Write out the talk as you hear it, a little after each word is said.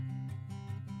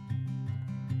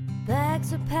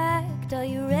bags are packed, are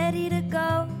you ready to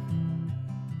go?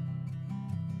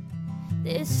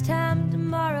 This time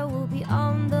tomorrow we'll be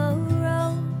on the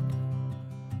road,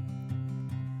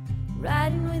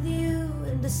 riding with you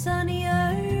in the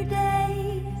sunnier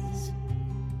days.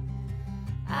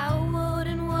 I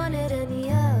wouldn't want it any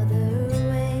other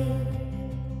way.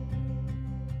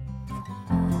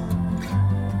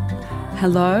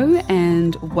 Hello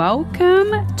and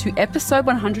welcome to episode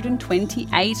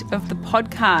 128 of the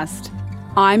podcast.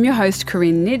 I'm your host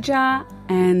Corinne Nidja,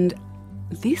 and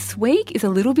this week is a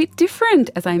little bit different.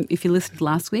 If you listened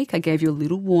last week, I gave you a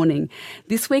little warning.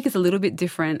 This week is a little bit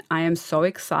different. I am so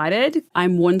excited.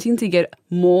 I'm wanting to get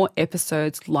more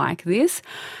episodes like this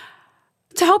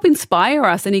to help inspire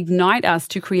us and ignite us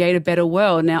to create a better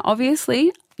world. Now,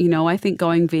 obviously, I think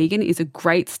going vegan is a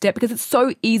great step because it's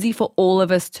so easy for all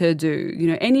of us to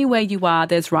do. Anywhere you are,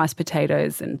 there's rice,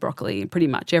 potatoes and broccoli. Pretty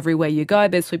much everywhere you go,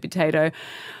 there's sweet potato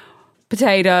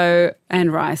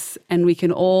and rice. And we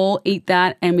can all eat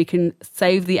that, and we can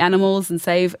save the animals and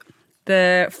save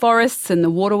the forests and the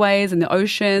waterways and the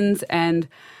oceans. And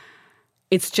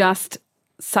it's just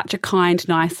such a kind,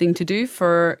 nice thing to do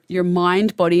for your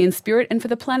mind, body and spirit, and for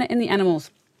the planet and the animals.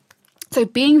 So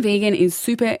being vegan is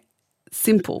super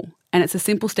simple, and it's a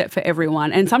simple step for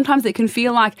everyone. And sometimes it can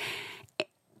feel like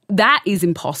that is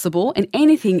impossible, and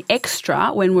anything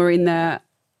extra when we're in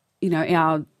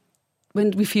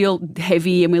when we feel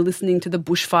heavy and we're listening to the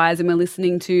bushfires and we're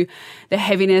listening to the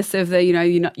heaviness of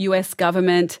the US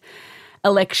government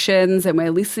elections, and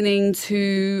we're listening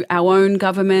to our own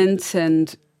government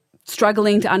and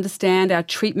struggling to understand our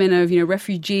treatment of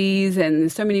refugees, and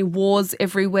there's so many wars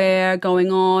everywhere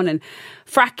going on, and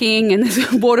fracking, and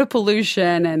there's water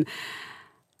pollution, and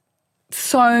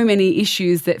so many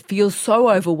issues that feel so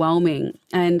overwhelming.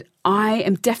 And I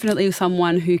am definitely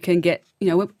someone who can get,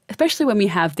 especially when we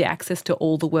have the access to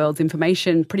all the world's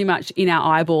information pretty much in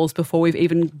our eyeballs before we've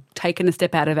even taken a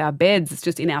step out of our beds. It's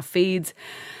just in our feeds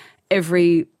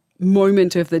every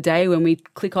moment of the day. When we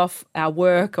click off our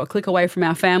work or click away from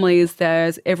our families,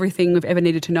 there's everything we've ever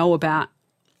needed to know about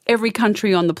every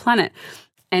country on the planet.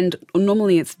 And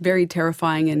normally it's very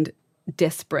terrifying and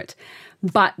desperate.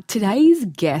 But today's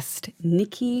guest,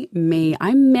 Nicky Mih,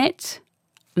 I'm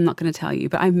not going to tell you,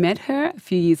 but I met her a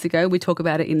few years ago. We talk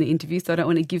about it in the interview, so I don't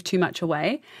want to give too much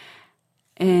away.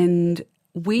 And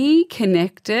we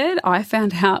connected. I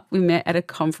found out we met at a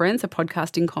conference, a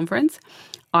podcasting conference.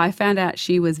 I found out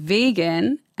she was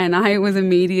vegan, and I was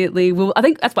immediately, I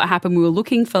think that's what happened. We were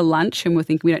looking for lunch, and we were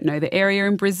thinking, we don't know the area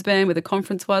in Brisbane where the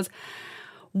conference was.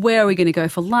 Where are we going to go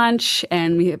for lunch?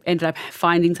 And we ended up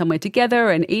finding somewhere together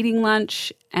and eating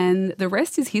lunch, and the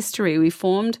rest is history. We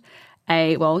formed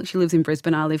she lives in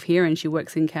Brisbane, I live here, and she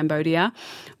works in Cambodia.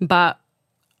 But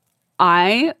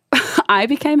I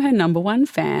became her number one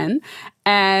fan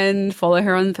and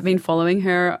I've been following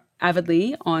her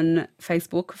avidly on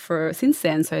Facebook since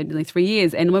then, so nearly 3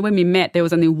 years. And when we met, there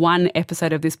was only one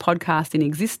episode of this podcast in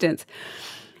existence,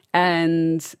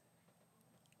 and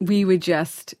we were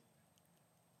just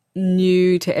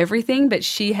new to everything. But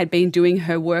she had been doing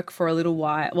her work for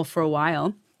a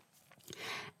while.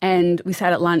 And we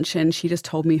sat at lunch, and she just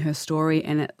told me her story,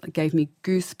 and it gave me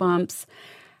goosebumps.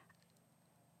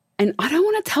 And I don't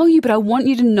want to tell you, but I want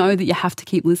you to know that you have to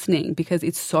keep listening because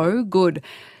it's so good.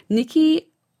 Nicky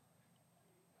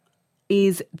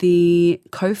is the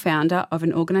co-founder of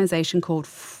an organisation called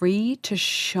Free to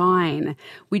Shine,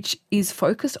 which is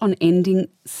focused on ending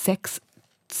sex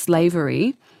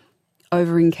slavery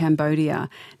over in Cambodia.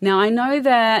 Now, I know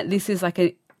that this is like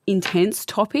an intense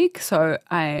topic, so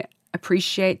I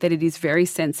appreciate that it is very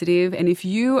sensitive. And if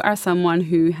you are someone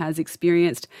who has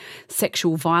experienced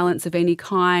sexual violence of any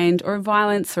kind, or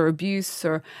violence or abuse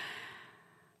or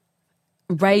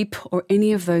rape or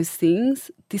any of those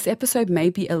things, this episode may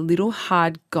be a little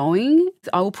hard going.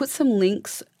 I will put some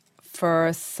links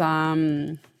for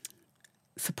some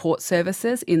support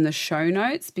services in the show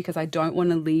notes because I don't want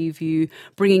to leave you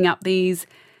bringing up these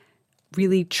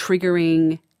really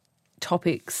triggering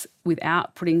topics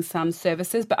without putting some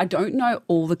services. But I don't know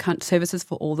all the services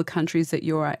for all the countries that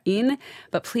you're in,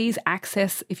 but please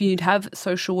access, if you have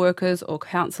social workers or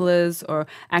counsellors or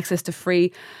access to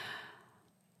free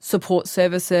support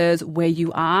services where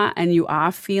you are and you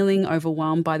are feeling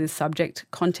overwhelmed by the subject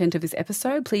content of this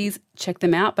episode, please check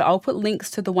them out. But I'll put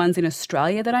links to the ones in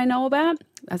Australia that I know about.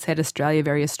 I said Australia,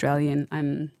 very Australian.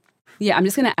 I'm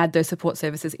just going to add those support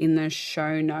services in the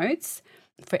show notes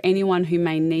for anyone who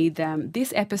may need them.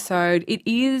 This episode, it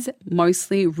is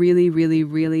mostly really, really,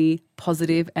 really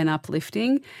positive and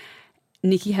uplifting.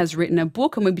 Nicky has written a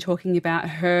book, and we'll be talking about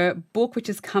her book, which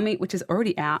is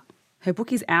already out. Her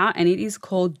book is out and it is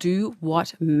called Do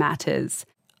What Matters.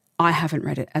 I haven't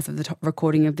read it as of the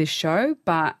recording of this show,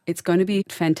 but it's going to be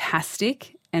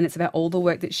fantastic, and it's about all the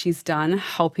work that she's done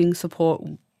helping support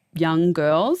young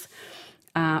girls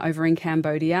over in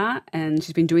Cambodia, and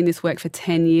she's been doing this work for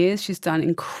 10 years. She's done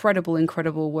incredible,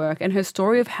 incredible work, and her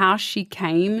story of how she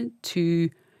came to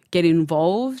get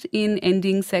involved in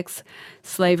ending sex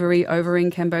slavery over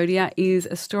in Cambodia is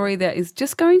a story that is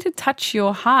just going to touch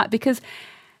your heart, because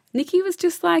Nicky was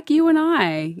just like you and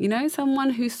I,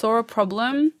 someone who saw a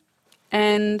problem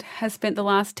and has spent the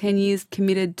last 10 years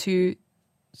committed to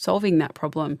solving that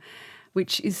problem,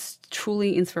 which is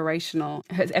truly inspirational.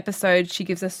 Her episode, she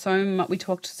gives us so much. We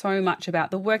talked so much about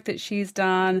the work that she's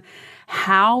done,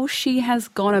 how she has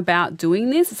gone about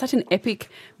doing this. It's such an epic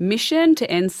mission to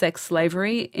end sex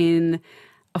slavery in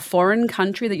a foreign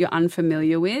country that you're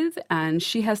unfamiliar with. And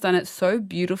she has done it so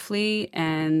beautifully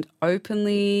and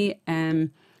openly,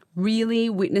 and really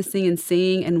witnessing and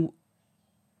seeing and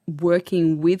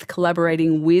working with,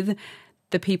 collaborating with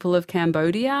the people of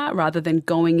Cambodia rather than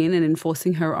going in and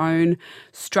enforcing her own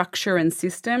structure and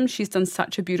system. She's done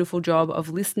such a beautiful job of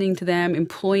listening to them,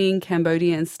 employing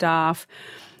Cambodian staff,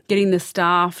 getting the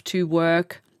staff to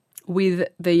work with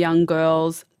the young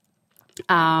girls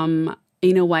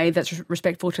in a way that's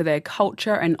respectful to their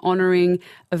culture and honouring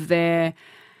of their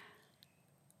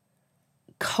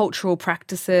cultural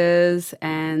practices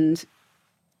and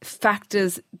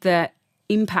factors that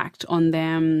impact on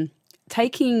them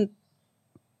taking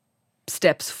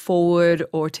steps forward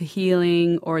or to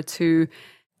healing or to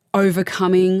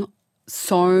overcoming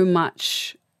so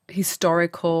much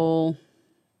historical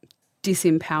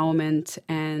disempowerment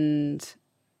and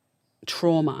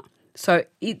trauma. So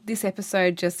this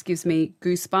episode just gives me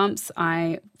goosebumps.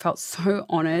 I felt so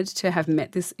honoured to have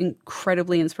met this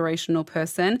incredibly inspirational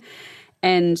person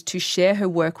and to share her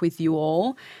work with you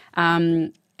all.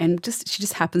 And she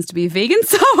just happens to be a vegan,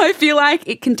 so I feel like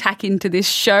it can tack into this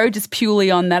show just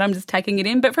purely on that. I'm just tacking it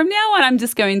in. But from now on, I'm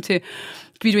just going to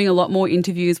be doing a lot more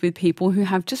interviews with people who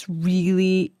have just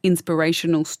really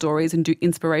inspirational stories and do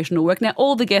inspirational work. Now,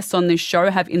 all the guests on this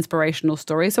show have inspirational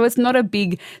stories, so it's not a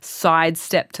big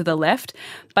sidestep to the left,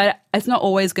 but it's not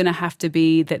always going to have to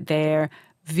be that they're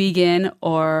vegan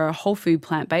or whole food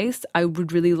plant-based. I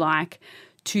would really like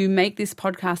to make this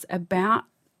podcast about,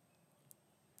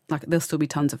 there'll still be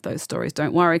tons of those stories,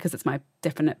 don't worry, because it's my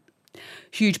definite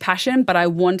huge passion, but I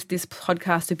want this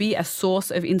podcast to be a source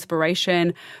of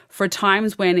inspiration for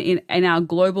times when in our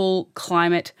global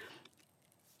climate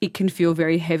it can feel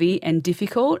very heavy and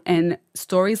difficult, and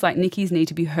stories like Nicky's need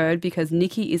to be heard because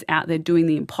Nicky is out there doing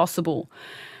the impossible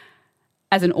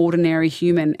as an ordinary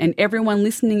human, and everyone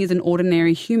listening is an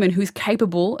ordinary human who's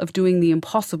capable of doing the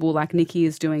impossible like Nicky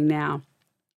is doing now.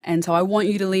 And so I want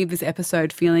you to leave this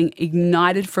episode feeling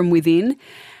ignited from within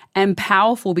and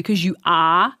powerful, because you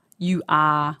are,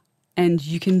 and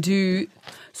you can do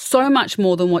so much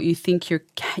more than what you think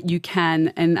you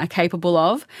can and are capable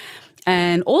of.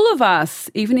 And all of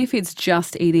us, even if it's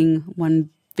just eating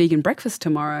one vegan breakfast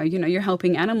tomorrow, you're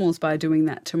helping animals by doing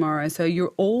that tomorrow. So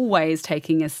you're always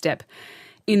taking a step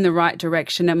in the right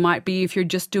direction. It might be if you're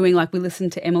just doing, like we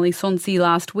listened to Emily Sonsi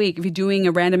last week, if you're doing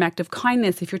a random act of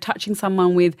kindness, if you're touching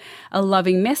someone with a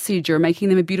loving message or making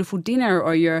them a beautiful dinner,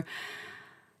 or you're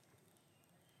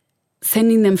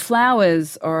sending them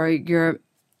flowers, or you're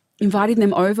inviting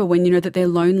them over when you know that they're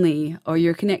lonely, or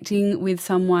you're connecting with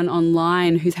someone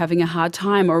online who's having a hard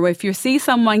time, or if you see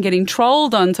someone getting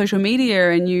trolled on social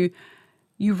media and you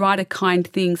write a kind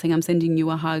thing saying, I'm sending you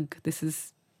a hug. This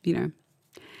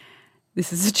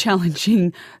is a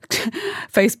challenging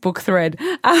Facebook thread.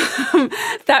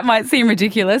 That might seem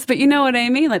ridiculous, but you know what I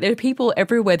mean? Like, there are people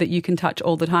everywhere that you can touch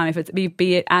all the time. If it's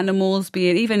be it animals, be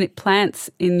it even plants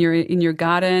in your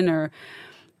garden, or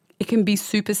it can be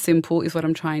super simple is what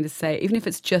I'm trying to say. Even if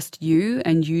it's just you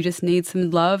and you just need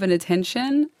some love and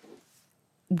attention,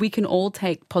 we can all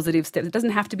take positive steps. It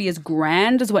doesn't have to be as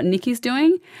grand as what Nicky's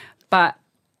doing, but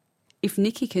if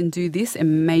Nicky can do this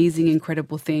amazing,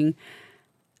 incredible thing,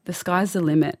 the sky's the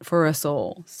limit for us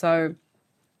all. So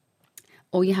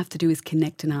all you have to do is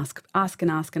connect and ask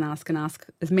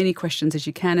as many questions as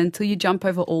you can until you jump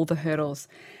over all the hurdles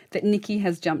that Nicky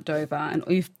has jumped over, and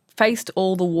you've faced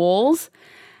all the walls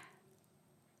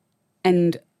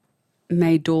and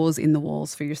made doors in the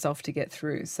walls for yourself to get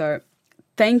through. So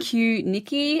thank you,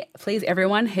 Nicky. Please,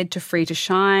 everyone, head to Free to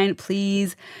Shine.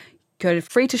 Please go to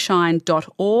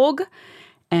freetoshine.org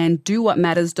and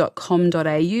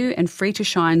dowhatmatters.com.au and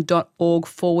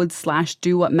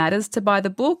freetoshine.org/dowhatmatters to buy the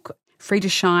book. Free to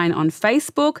Shine on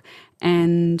Facebook,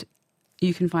 and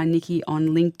You can find Nicky on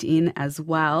LinkedIn as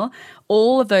well.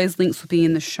 All of those links will be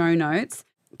in the show notes.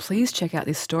 Please check out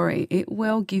this story. It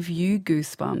will give you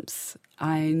goosebumps.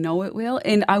 I know it will.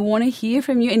 And I want to hear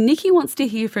from you. And Nicky wants to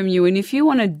hear from you. And if you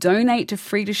want to donate to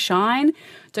Free to Shine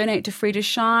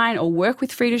or work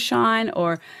with Free to Shine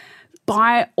or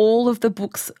buy all of the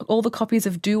books, all the copies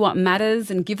of Do What Matters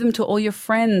and give them to all your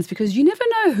friends, because you never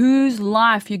know whose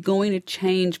life you're going to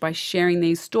change by sharing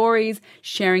these stories,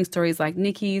 sharing stories like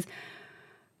Nicky's,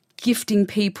 gifting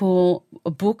people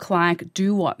a book like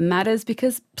Do What Matters,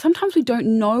 because sometimes we don't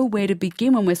know where to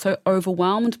begin when we're so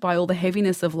overwhelmed by all the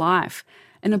heaviness of life.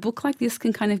 And a book like this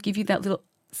can kind of give you that little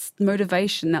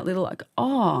motivation, that little like,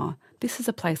 oh, this is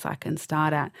a place I can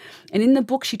start at. And in the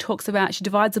book, she divides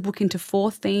the book into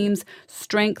 4 themes: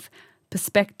 strength,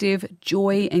 perspective,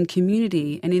 joy, and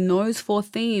community. And in those 4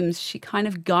 themes, she kind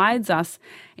of guides us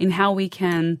in how we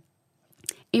can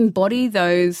embody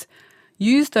those,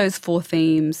 use those 4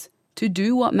 themes to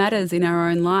do what matters in our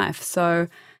own life. So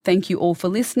thank you all for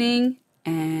listening,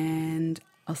 and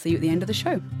I'll see you at the end of the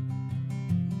show.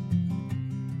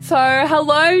 So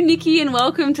hello, Nicky, and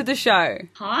welcome to the show.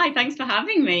 Hi, thanks for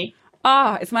having me.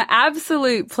 Oh, it's my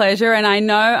absolute pleasure. And I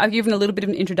know I've given a little bit of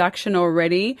an introduction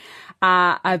already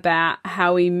about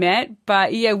how we met.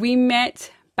 But yeah, we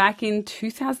met back in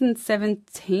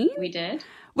 2017. We did.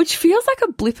 Which feels like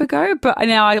a blip ago, but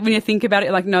now when you think about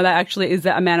it, like, no, that actually is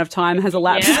that amount of time has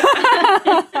elapsed.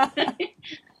 Yeah.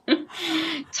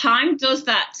 Time does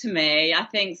that to me. I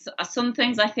think some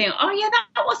things I think, oh, yeah,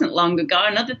 that wasn't long ago.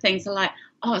 And other things are like,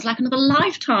 oh, it's like another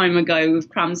lifetime ago. We've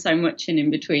crammed so much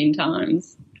in between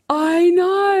times. I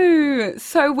know.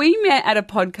 So we met at a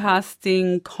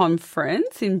podcasting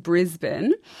conference in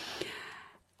Brisbane,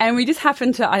 and we just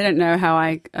happened to, I don't know how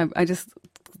I just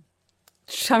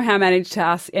somehow managed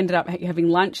to ended up having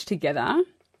lunch together,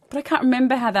 but I can't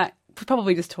remember how that,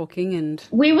 probably just talking. And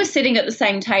we were sitting at the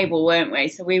same table, weren't we?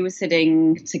 So we were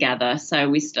sitting together. So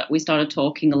we started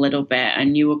talking a little bit,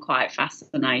 and you were quite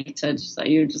fascinated. So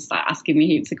you were just like asking me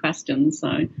heaps of questions. So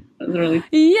it was really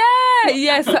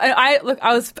yeah. So I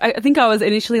think I was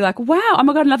initially like, wow, oh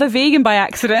my god, another vegan by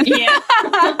accident. Yeah.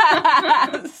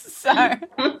 So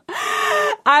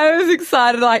I was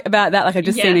excited about that. Like I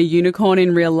just seen a unicorn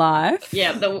in real life.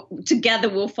 Yeah. Together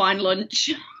we'll find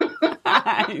lunch.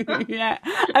 Yeah,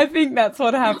 I think that's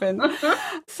what happened.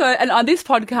 So, and on this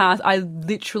podcast, I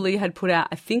literally had put out,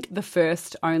 I think, the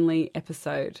first only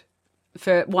episode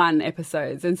for 1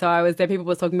 episode. And so I was there, people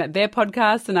were talking about their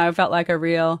podcast, and I felt like a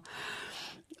real,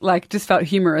 like, just felt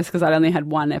humorous because I'd only had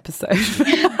 1 episode.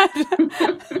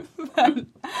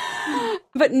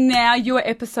 But now you're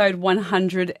episode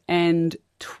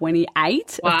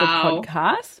 128 of the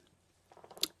podcast.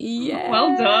 Yeah.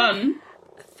 Well done.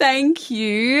 Thank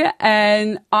you.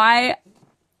 And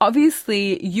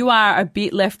obviously you are a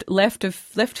bit left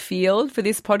field for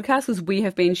this podcast, because we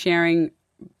have been sharing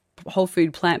whole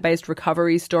food plant-based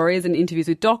recovery stories and interviews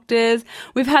with doctors.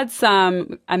 We've had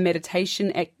a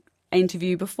meditation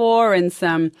interview before, and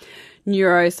some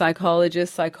neuropsychologist,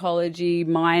 psychology,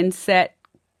 mindset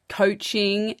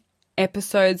coaching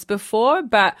episodes before,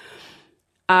 but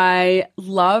I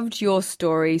loved your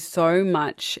story so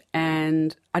much,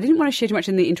 and I didn't want to share too much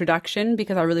in the introduction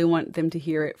because I really want them to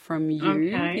hear it from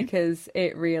you, because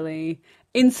it really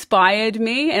inspired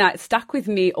me, and it stuck with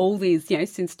me all these,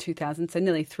 since 2000, so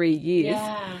nearly 3 years.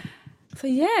 Yeah. So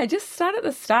yeah, just start at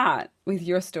the start with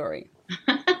your story.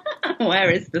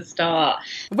 Where is the start?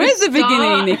 Where's the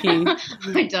beginning, Nicky?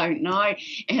 I don't know.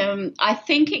 I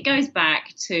think it goes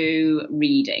back to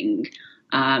reading.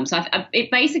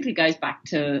 It basically goes back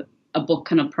to a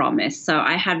book and a promise. So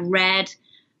I had read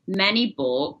many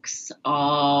books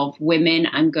of women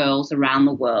and girls around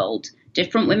the world,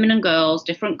 different women and girls,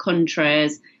 different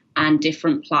countries, and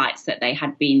different plights that they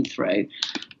had been through.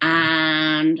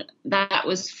 And that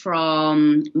was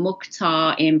from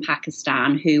Mukhtar in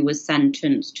Pakistan, who was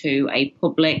sentenced to a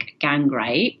public gang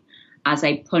rape as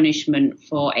a punishment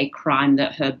for a crime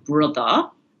that her brother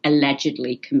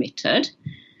allegedly committed,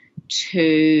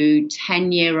 to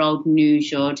 10-year-old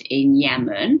Nujud in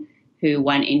Yemen, who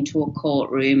went into a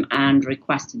courtroom and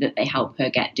requested that they help her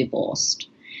get divorced.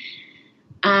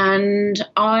 And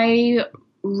I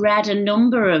read a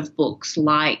number of books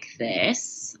like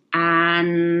this,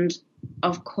 and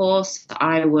of course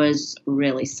I was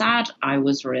really sad, I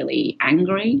was really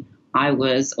angry, I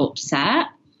was upset,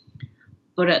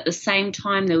 but at the same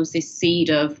time there was this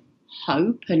seed of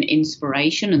hope and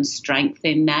inspiration and strength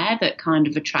in there that kind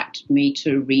of attracted me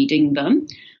to reading them.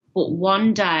 But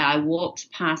one day I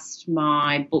walked past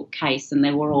my bookcase, and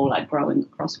they were all like growing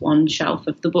across one shelf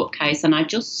of the bookcase, and I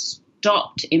just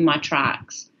stopped in my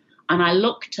tracks And I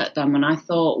looked at them and I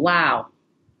thought, wow,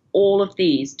 all of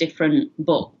these different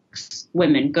books,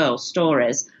 women, girls,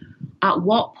 stories, at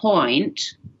what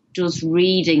point does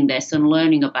reading this and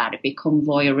learning about it become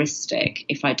voyeuristic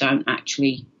if I don't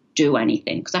actually do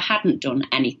anything? Because I hadn't done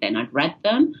anything. I'd read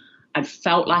them. I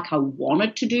felt like I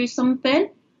wanted to do something,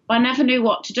 but I never knew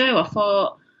what to do. I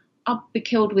thought I'd be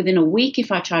killed within a week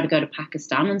if I tried to go to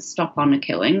Pakistan and stop honor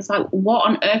killings. Like, what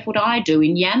on earth would I do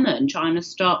in Yemen trying to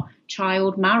stop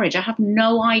child marriage? I have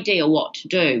no idea what to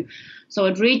do. So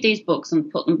I'd read these books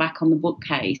and put them back on the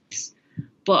bookcase.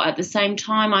 But at the same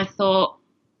time, I thought,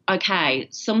 okay,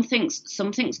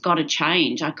 something's got to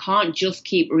change. I can't just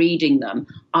keep reading them.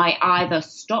 I either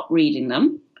stop reading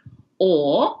them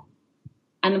or,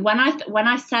 and when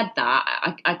I said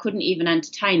that, I couldn't even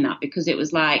entertain that, because it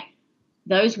was like,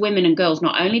 those women and girls,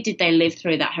 not only did they live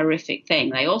through that horrific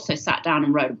thing, they also sat down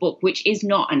and wrote a book, which is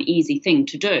not an easy thing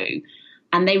to do.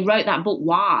 And they wrote that book.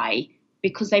 Why?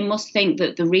 Because they must think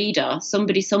that the reader,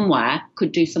 somebody somewhere,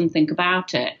 could do something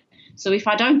about it. So if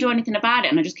I don't do anything about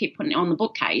it and I just keep putting it on the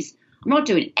bookcase, I'm not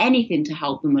doing anything to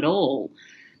help them at all.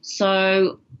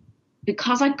 So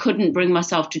because I couldn't bring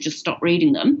myself to just stop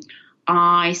reading them,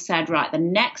 I said, right, the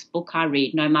next book I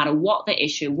read, no matter what the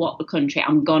issue, what the country,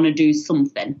 I'm going to do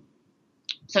something.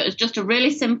 So it was just a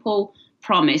really simple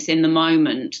promise in the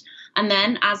moment. And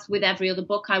then, as with every other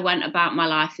book, I went about my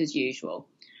life as usual.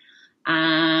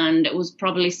 And it was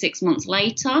probably 6 months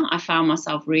later, I found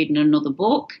myself reading another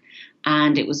book,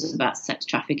 and it was about sex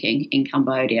trafficking in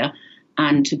Cambodia.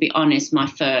 And to be honest, my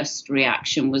first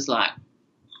reaction was like,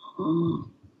 oh,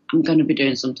 I'm going to be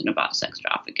doing something about sex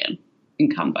trafficking in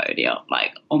Cambodia.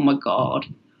 Like, oh my God.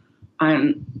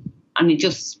 And it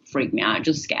just freaked me out. It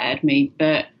just scared me.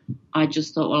 But I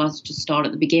just thought, well, I'll just start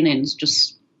at the beginnings,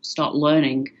 just start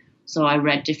learning. So I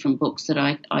read different books that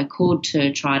I could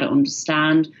to try to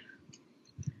understand.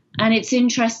 And it's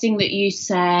interesting that you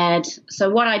said, so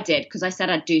what I did, because I said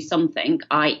I'd do something,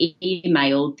 I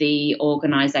emailed the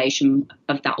organisation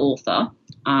of that author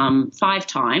 5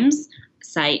 times,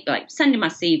 sending my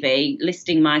CV,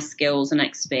 listing my skills and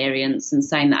experience, and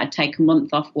saying that I'd take a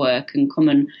month off work and come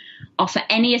and offer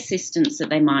any assistance that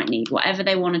they might need. Whatever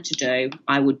they wanted to do,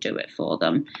 I would do it for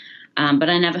them. But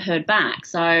I never heard back.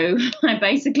 So I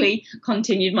basically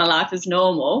continued my life as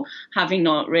normal, having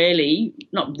not really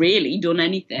done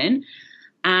anything.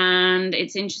 And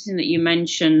it's interesting that you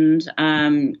mentioned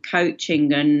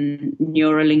coaching and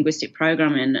neuro-linguistic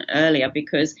programming earlier,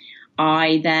 because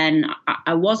I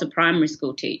was a primary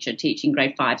school teacher teaching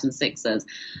grade 5s and 6s.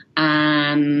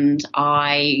 And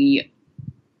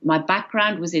my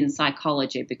background was in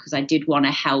psychology because I did want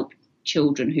to help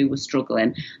children who were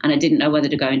struggling, and I didn't know whether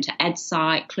to go into ed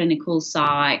psych, clinical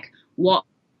psych, what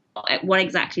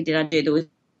exactly did I do. There was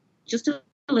just a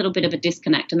little bit of a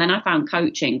disconnect, and then I found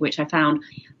coaching, which I found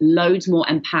loads more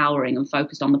empowering and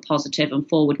focused on the positive and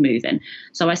forward moving.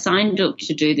 So I signed up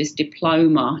to do this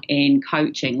diploma in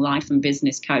coaching, life and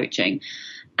business coaching.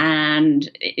 And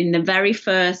in the very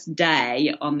first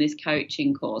day on this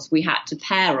coaching course, we had to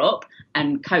pair up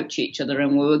and coach each other,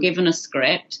 and we were given a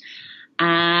script.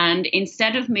 And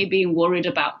instead of me being worried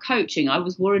about coaching, I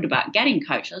was worried about getting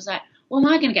coached. I was like, what am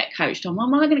I going to get coached on? What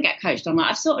am I going to get coached on?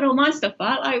 Like, I've sorted all my stuff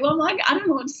out. Like, I don't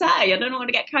know what to say. I don't know what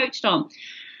to get coached on.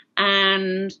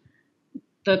 And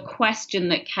the question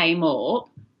that came up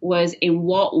was, in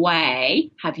what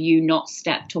way have you not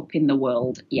stepped up in the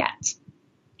world yet?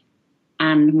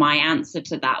 And my answer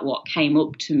to that, what came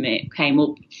up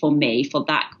for me for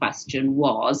that question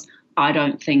was, I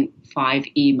don't think 5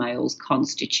 emails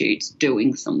constitutes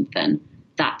doing something.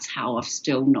 That's how I've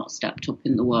still not stepped up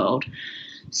in the world.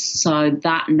 So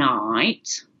that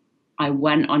night, I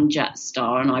went on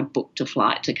Jetstar and I booked a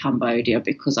flight to Cambodia,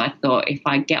 because I thought, if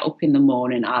I get up in the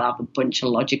morning, I'll have a bunch of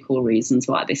logical reasons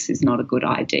why this is not a good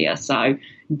idea. So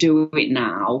do it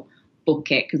now,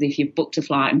 book it, because if you've booked a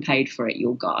flight and paid for it,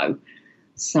 you'll go.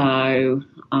 So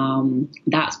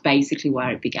that's basically where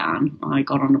it began. I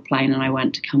got on a plane and I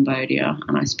went to Cambodia,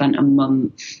 and I spent a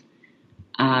month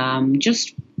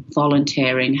just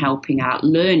volunteering, helping out,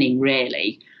 learning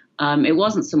really. It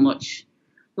wasn't so much,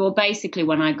 well, basically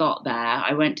when I got there,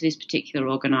 I went to this particular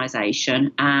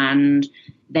organisation, and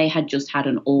they had just had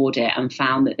an audit and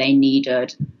found that they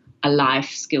needed a life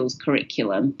skills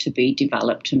curriculum to be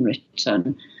developed and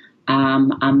written.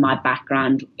 And my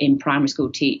background in primary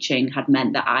school teaching had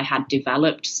meant that I had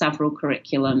developed several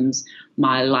curriculums.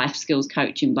 My life skills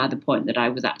coaching, by the point that I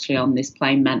was actually on this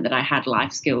plane, meant that I had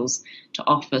life skills to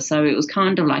offer. So it was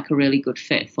kind of like a really good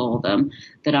fit for them,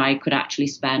 that I could actually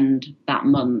spend that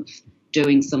month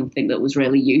doing something that was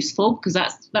really useful, because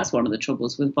that's one of the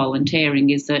troubles with volunteering,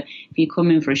 is that if you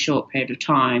come in for a short period of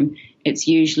time, it's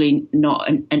usually not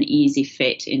an easy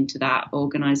fit into that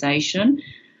organisation.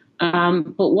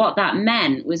 But what that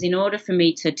meant was, in order for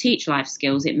me to teach life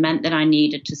skills, it meant that I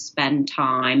needed to spend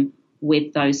time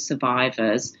with those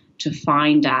survivors to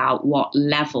find out what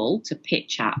level to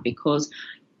pitch at, because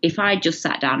if I just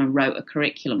sat down and wrote a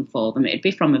curriculum for them, it'd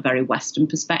be from a very Western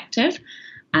perspective.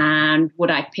 And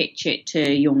would I pitch it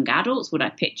to young adults? Would I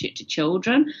pitch it to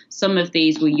children? Some of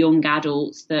these were young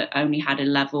adults that only had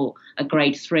a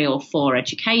grade 3 or 4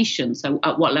 education. So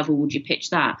at what level would you pitch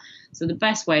that? So the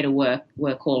best way to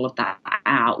work all of that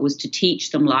out was to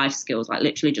teach them life skills, like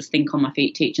literally just think on my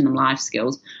feet, teaching them life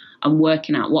skills and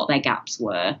working out what their gaps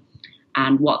were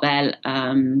and what their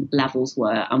levels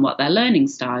were and what their learning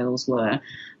styles were.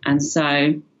 And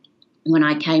so when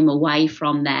I came away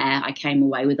from there, I came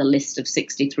away with a list of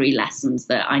 63 lessons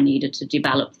that I needed to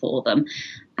develop for them.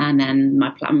 And then my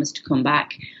plan was to come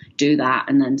back, do that,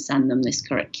 and then send them this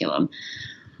curriculum.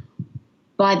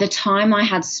 By the time I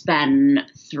had spent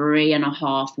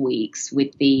 3.5 weeks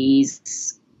with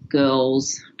these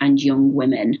girls and young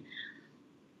women,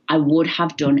 I would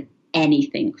have done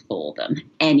anything for them,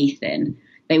 anything.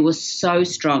 They were so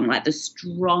strong, like the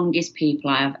strongest people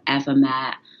I have ever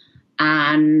met.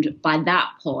 And by that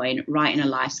point, writing a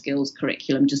life skills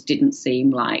curriculum just didn't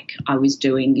seem like I was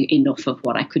doing enough of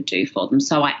what I could do for them.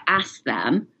 So I asked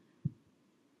them,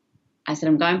 I said,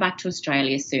 I'm going back to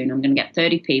Australia soon. I'm going to get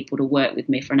 30 people to work with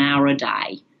me for an hour a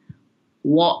day.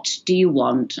 What do you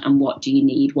want and what do you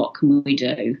need? What can we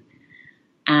do?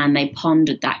 And they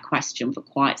pondered that question for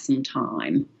quite some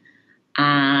time.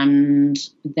 And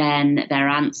then their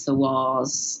answer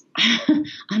was, and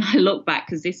I look back,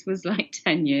 because this was like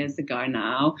 10 years ago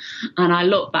now, and I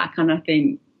look back and I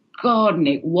think, God,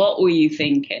 Nick, what were you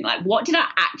thinking? Like, what did I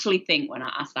actually think when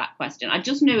I asked that question? I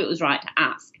just knew it was right to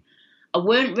ask. I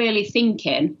weren't really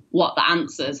thinking what the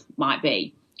answers might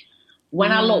be.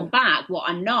 When I look back, what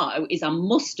I know is I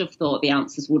must have thought the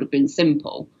answers would have been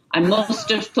simple. I must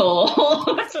have thought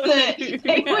that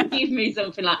they would give me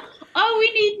something like, oh,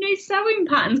 we need new sewing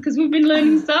patterns because we've been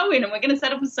learning sewing and we're going to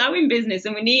set up a sewing business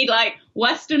and we need like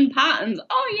Western patterns.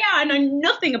 Oh, yeah, I know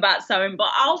nothing about sewing, but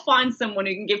I'll find someone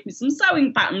who can give me some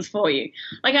sewing patterns for you.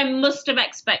 Like, I must have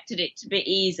expected it to be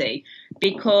easy,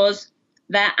 because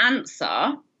their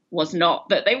answer was not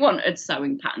that they wanted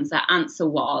sewing patterns. Their answer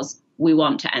was, we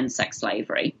want to end sex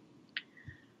slavery.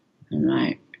 And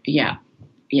right, yeah,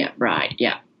 right,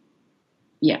 yeah.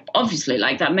 Obviously,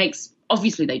 like that makes,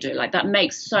 obviously they do. Like that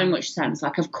makes so much sense.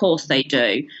 Like, of course they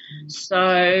do.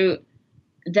 So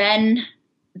then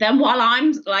while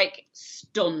I'm like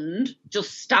stunned,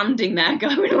 just standing there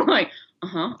going like,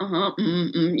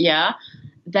 yeah.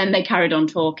 Then they carried on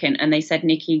talking and they said,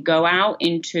 Nicky, go out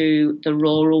into the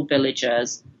rural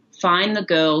villages, find the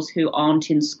girls who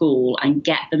aren't in school and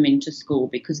get them into school,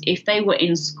 because if they were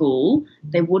in school,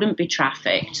 they wouldn't be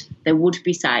trafficked. They would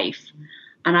be safe.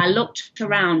 And I looked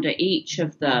around at each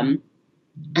of them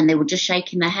and they were just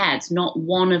shaking their heads. Not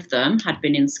one of them had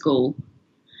been in school.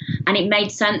 And it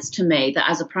made sense to me that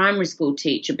as a primary school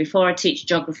teacher, before I teach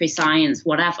geography, science,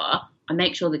 whatever, I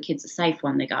make sure the kids are safe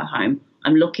when they go home.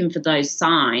 I'm looking for those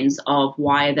signs of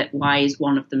why is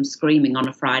one of them screaming on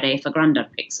a Friday if a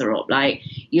granddad picks her up. Like,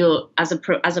 you're as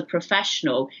a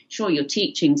professional, sure, you're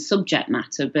teaching subject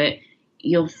matter, but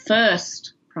your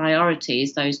first priority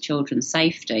is those children's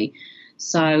safety.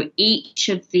 So each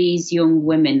of these young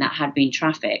women that had been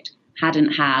trafficked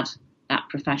hadn't had that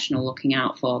professional looking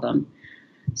out for them.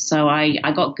 So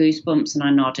I got goosebumps and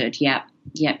I nodded, yep,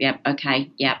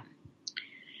 okay, yep.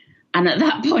 And at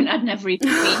that point, I'd never even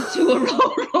been to a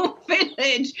rural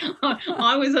village.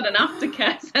 I was at an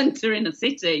aftercare centre in a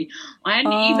city. I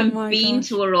hadn't even been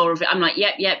to a rural village. I'm like,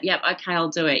 yep, okay, I'll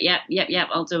do it. Yep,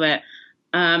 I'll do it.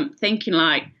 Thinking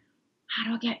like, how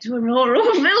do I get to a rural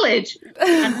village?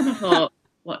 And then I thought,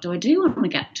 what do I do when I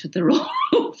get to the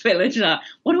rural village?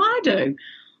 What do I do?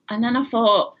 And then I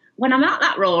thought, when I'm at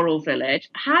that rural village,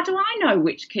 how do I know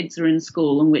which kids are in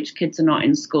school and which kids are not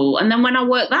in school? And then when I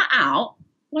work that out,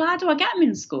 well, how do I get them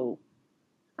in school?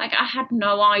 Like, I had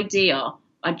no idea.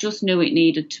 I just knew it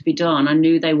needed to be done. I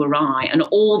knew they were right. And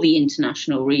all the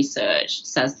international research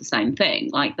says the same thing.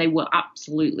 Like, they were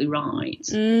absolutely right.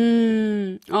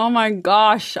 Oh, my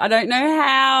gosh. I don't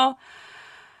know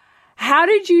how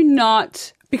did you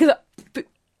not, because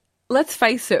let's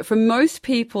face it, for most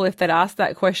people, if they'd asked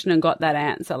that question and got that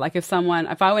answer, like if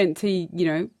I went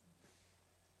to,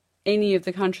 any of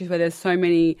the countries where there's so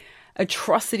many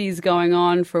atrocities going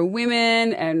on for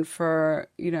women and for,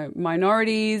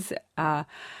 minorities,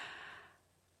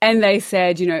 And they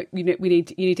said, you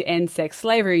need to end sex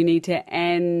slavery. You need to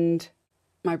end.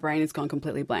 My brain has gone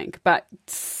completely blank, but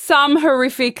some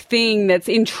horrific thing that's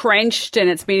entrenched and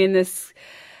it's been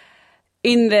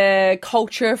in the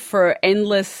culture for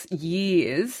endless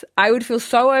years. I would feel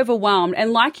so overwhelmed,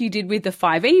 and like you did with the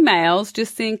 5 emails,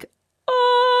 just think,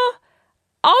 oh,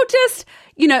 I'll just,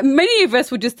 many of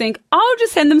us would just think, I'll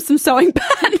just send them some sewing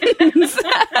patterns.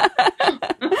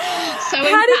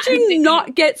 How did you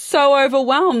not get so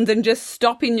overwhelmed and just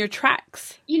stop in your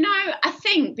tracks? I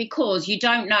think because you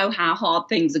don't know how hard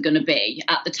things are going to be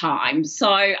at the time. So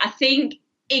I think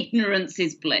ignorance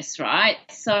is bliss, right?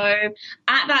 So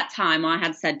at that time I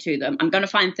had said to them, I'm going to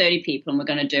find 30 people and we're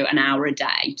going to do an hour a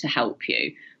day to help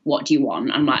you. What do you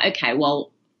want? I'm like, okay,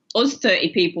 well, us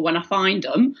 30 people, when I find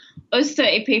them, us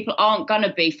 30 people aren't going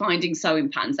to be finding sewing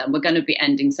patterns then. We're going to be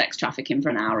ending sex trafficking for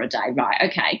an hour a day. Right,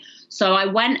 okay. So I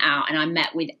went out and I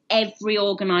met with every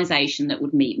organisation that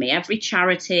would meet me, every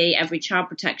charity, every child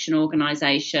protection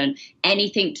organisation,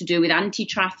 anything to do with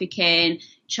anti-trafficking,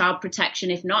 child protection,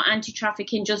 if not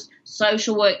anti-trafficking, just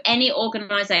social work, any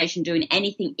organisation doing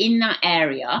anything in that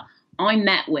area, I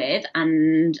met with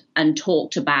and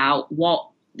talked about what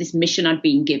this mission I'd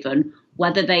been given,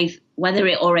 whether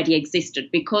it already existed.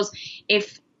 Because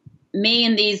if me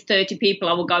and these 30 people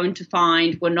I were going to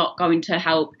find were not going to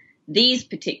help these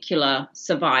particular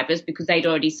survivors because they'd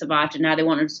already survived and now they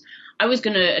wanted, I was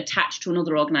going to attach to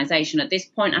another organisation. At this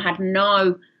point, I had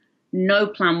no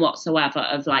plan whatsoever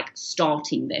of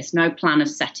starting this, no plan of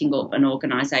setting up an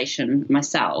organisation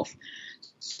myself.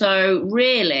 So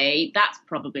really, that's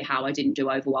probably how I didn't do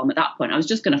overwhelm at that point. I was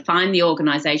just going to find the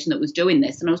organisation that was doing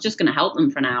this and I was just going to help them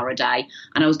for an hour a day.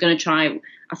 And I was going to try,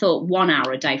 I thought 1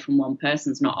 hour a day from one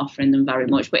person's not offering them very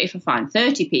much. But if I find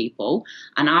 30 people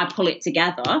and I pull it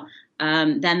together,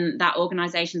 then that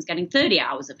organisation's getting 30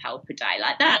 hours of help a day.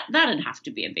 That'd have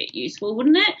to be a bit useful,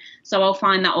 wouldn't it? So I'll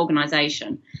find that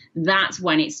organisation. That's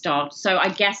when it started. So I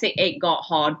guess it got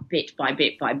hard bit by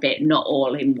bit by bit, not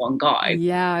all in one go.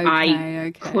 Yeah,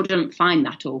 I couldn't find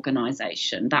that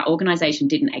organisation. That organisation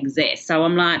didn't exist. So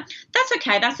I'm like, that's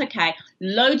okay.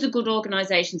 Loads of good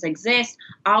organisations exist.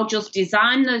 I'll just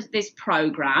design this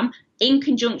programme in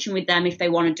conjunction with them if they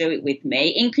want to do it with me,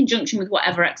 in conjunction with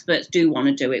whatever experts do want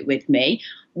to do it with me.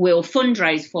 We'll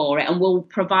fundraise for it and we'll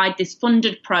provide this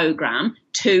funded programme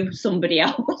to somebody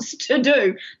else to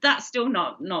do. That's still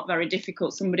not very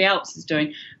difficult. Somebody else is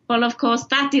doing. Well, of course,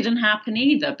 that didn't happen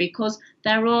either because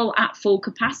they're all at full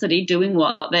capacity doing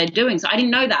what they're doing. So I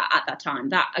didn't know that at that time.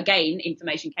 That, again,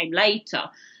 information came later.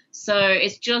 So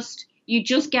it's just, you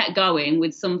just get going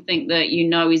with something that you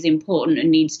know is important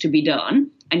and needs to be done.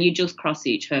 And you just cross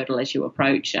each hurdle as you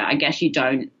approach it. I guess you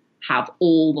don't have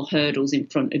all the hurdles in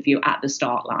front of you at the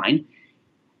start line.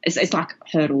 It's like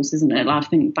hurdles, isn't it? I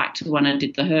think back to when I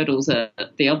did the hurdles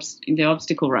at the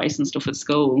obstacle race and stuff at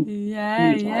school.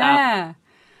 Yeah.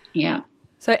 Yeah.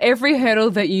 So every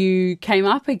hurdle that you came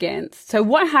up against. So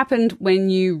what happened when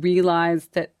you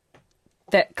realised that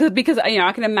because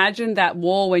I can imagine that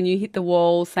wall when you hit the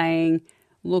wall saying,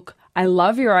 look, I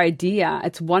love your idea.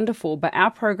 It's wonderful, but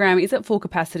our program is at full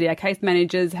capacity. Our case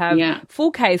managers have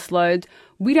full caseloads.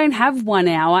 We don't have 1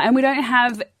 hour and we don't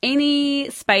have any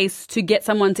space to get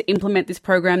someone to implement this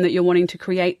program that you're wanting to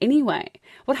create anyway.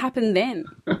 What happened then?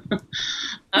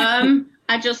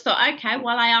 I just thought, okay,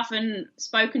 well, I haven't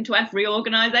spoken to every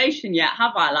organisation yet,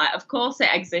 have I? Of course it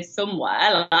exists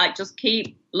somewhere. Just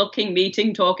keep looking,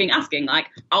 meeting, talking, asking.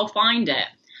 I'll find it.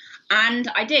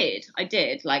 And I did.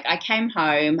 I came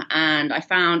home and I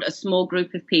found a small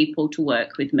group of people to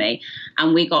work with me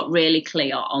and we got really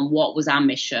clear on what was our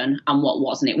mission and what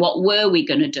wasn't it. What were we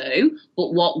going to do,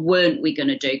 but what weren't we going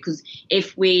to do? Because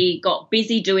if we got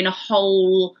busy doing a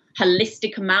whole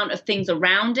holistic amount of things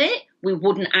around it, we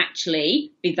wouldn't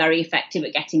actually be very effective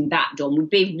at getting that done. We'd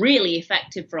be really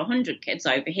effective for 100 kids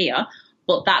over here,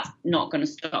 but that's not going to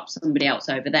stop somebody else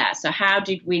over there. So how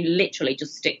did we literally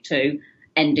just stick to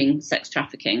ending sex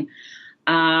trafficking?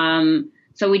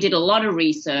 So we did a lot of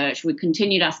research. We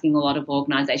continued asking a lot of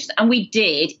organisations, and we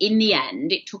did. In the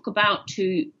end, it took about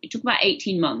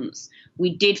 18 months.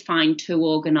 We did find 2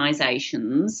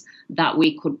 organisations that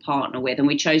we could partner with, and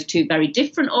we chose 2 very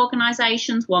different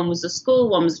organisations. One was a school,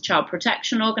 one was a child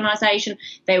protection organisation.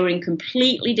 They were in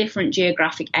completely different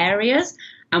geographic areas.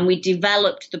 And we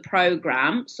developed the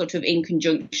programme sort of in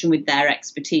conjunction with their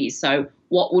expertise. So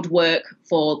what would work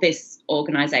for this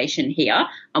organisation here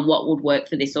and what would work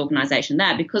for this organisation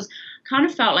there? Because I kind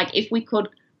of felt like if we could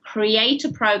create a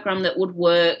programme that would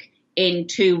work in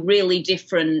 2 really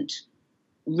different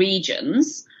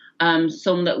regions,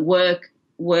 some that work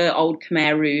were old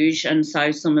Khmer Rouge, and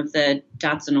so some of the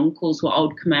dads and uncles were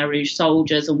old Khmer Rouge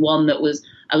soldiers, and one that was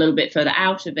a little bit further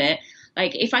out of it.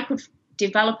 Like, if I could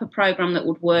develop a program that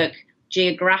would work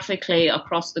geographically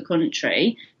across the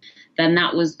country, then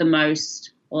that was the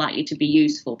most likely to be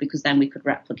useful, because then we could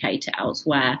replicate it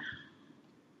elsewhere.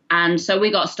 And so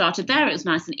we got started there. It was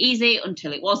nice and easy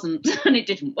until it wasn't, and it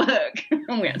didn't work.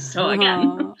 And we had to start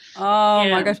again. Oh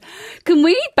my gosh. Can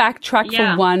we backtrack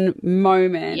for one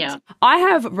moment? Yeah. I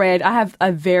have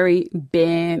a very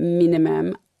bare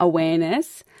minimum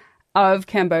awareness of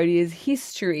Cambodia's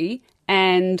history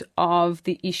and of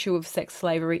the issue of sex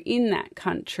slavery in that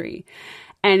country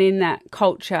and in that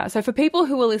culture. So for people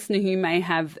who are listening who may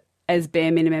have as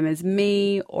bare minimum as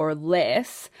me or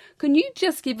less, can you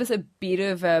just give us a bit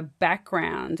of a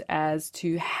background as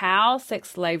to how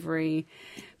sex slavery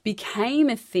became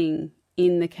a thing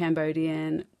in the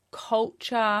Cambodian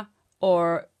culture,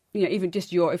 or even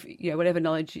just your whatever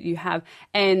knowledge you have,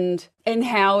 and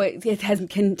how it has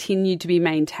continued to be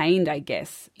maintained, I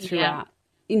guess, throughout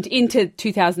into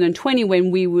 2020, when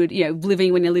we would I live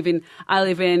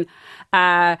in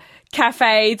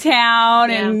cafe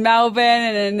town in Melbourne,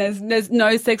 and there's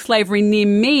no sex slavery near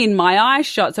me in my eye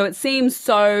shot. So it seems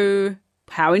so.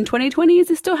 How in 2020 is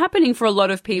this still happening for a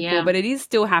lot of people? But it is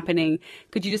still happening.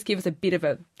 Could you just give us a bit of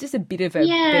a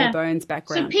bare bones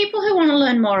background? So people who want to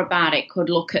learn more about it could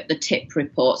look at the TIP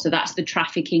report. So that's the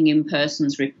Trafficking in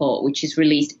Persons report, which is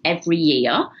released every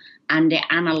year, and it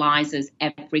analyses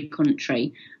every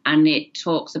country, and it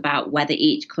talks about whether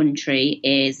each country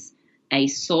is a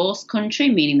source country,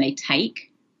 meaning they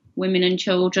take women and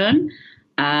children,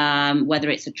 whether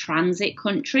it's a transit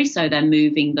country, so they're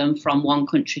moving them from one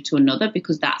country to another,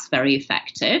 because that's very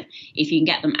effective. If you can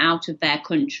get them out of their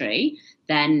country,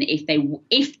 then if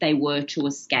they were to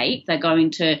escape, they're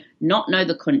going to not know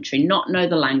the country, not know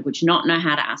the language, not know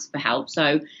how to ask for help.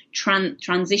 So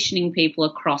transitioning people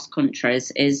across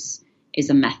countries is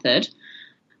a method.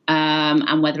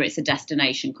 And whether it's a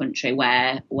destination country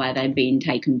where they're being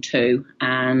taken to,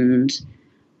 and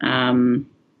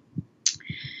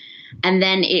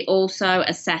then it also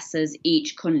assesses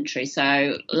each country.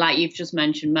 So like you've just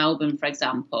mentioned, Melbourne, for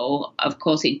example, of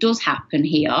course it does happen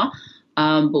here,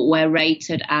 but we're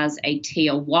rated as a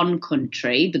tier 1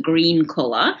 country, the green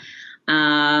colour,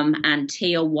 and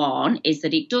tier 1 is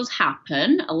that it does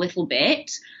happen a little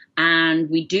bit. And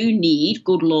we do need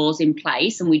good laws in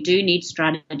place, and we do need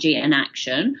strategy and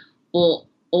action, but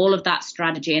all of that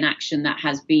strategy and action that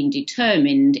has been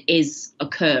determined is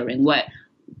occurring. Where,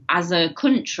 as a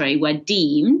country, we're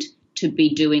deemed to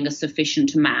be doing a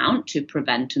sufficient amount to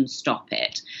prevent and stop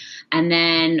it. And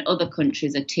then other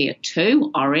countries are tier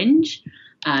 2, orange,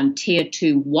 tier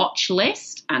 2 watch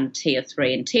list, and tier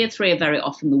 3. And tier 3 are very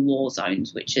often the war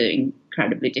zones, which are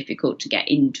incredibly difficult to get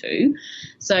into.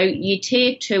 So your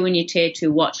tier 2 and your tier 2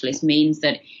 watch list means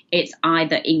that it's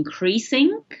either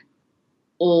increasing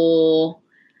or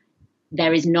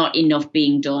there is not enough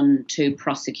being done to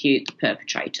prosecute the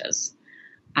perpetrators.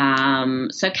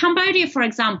 So Cambodia, for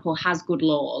example, has good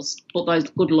laws, but those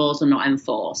good laws are not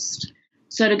enforced.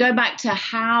 So to go back to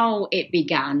how it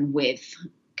began with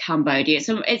Cambodia,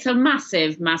 it's a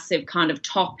massive kind of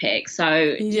topic.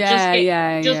 So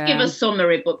just give a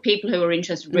summary, but people who are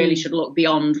interested really should look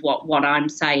beyond what I'm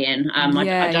saying.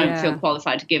 I don't feel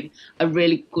qualified to give a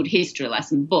really good history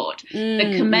lesson, but the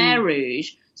Khmer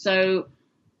Rouge. So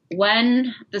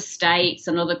when the States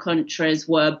and other countries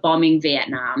were bombing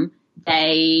Vietnam,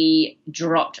 they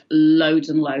dropped loads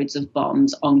and loads of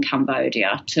bombs on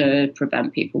Cambodia to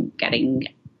prevent people getting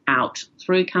out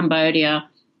through Cambodia,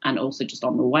 and also just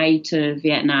on the way to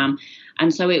Vietnam.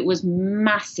 And so it was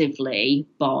massively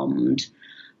bombed.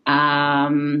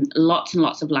 Lots and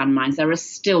lots of landmines. There are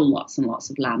still lots and lots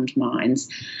of landmines.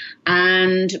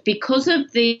 And because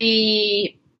of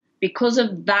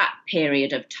that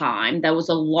period of time, there was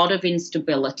a lot of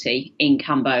instability in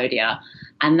Cambodia,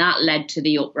 and that led to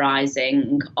the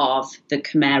uprising of the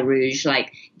Khmer Rouge.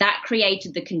 Like, that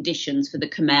created the conditions for the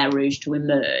Khmer Rouge to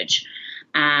emerge.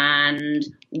 And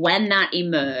when that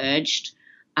emerged,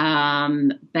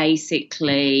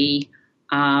 basically,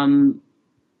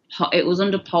 it was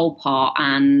under Pol Pot,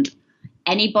 and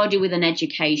anybody with an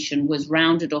education was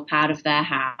rounded up out of their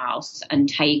house and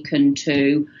taken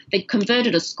to, they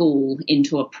converted a school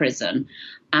into a prison,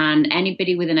 and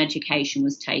anybody with an education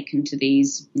was taken to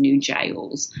these new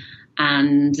jails.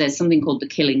 And there's something called the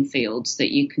killing fields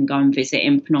that you can go and visit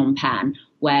in Phnom Penh,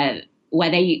 where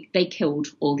they killed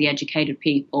all the educated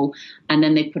people, and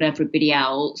then they put everybody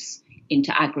else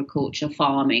into agriculture,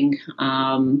 farming.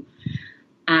 And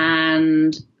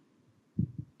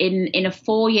in a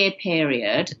 4-year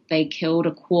period, they killed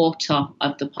a quarter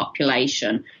of the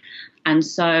population. And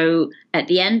so at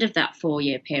the end of that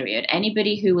 4-year period,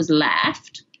 anybody who was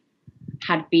left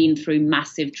had been through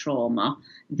massive trauma.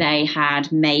 They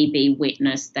had maybe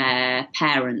witnessed their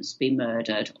parents be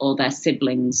murdered or their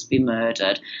siblings be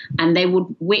murdered, and they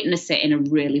would witness it in a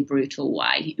really brutal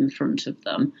way in front of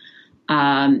them.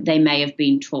 They may have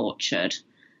been tortured.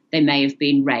 They may have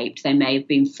been raped. They may have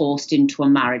been forced into a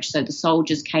marriage. So the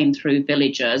soldiers came through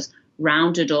villages,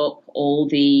 rounded up all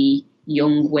the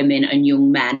young women and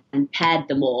young men and paired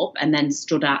them up and then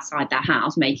stood outside their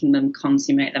house, making them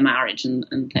consummate the marriage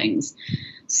and things.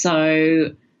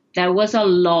 So there was a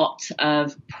lot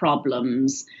of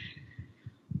problems,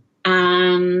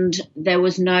 and there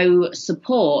was no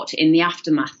support in the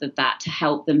aftermath of that to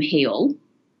help them heal.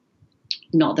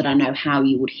 Not that I know how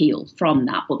you would heal from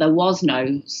that, but there was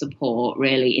no support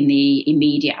really in the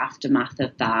immediate aftermath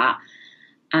of that.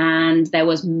 And there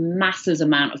was massive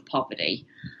amount of poverty,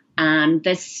 and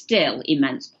there's still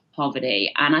immense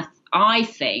poverty. And I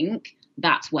think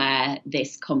that's where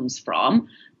this comes from,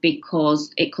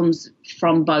 because it comes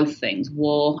from both things,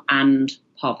 war and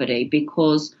poverty.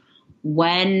 Because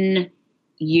when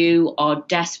you are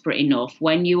desperate enough,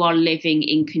 when you are living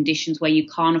in conditions where you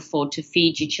can't afford to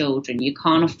feed your children, you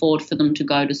can't afford for them to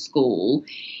go to school,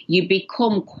 you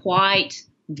become quite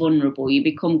vulnerable. You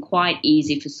become quite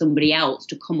easy for somebody else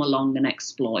to come along and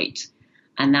exploit.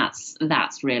 And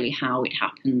that's really how it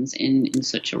happens in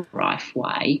such a rife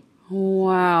way.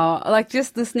 Wow. Like,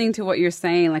 just listening to what you're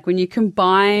saying, like when you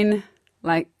combining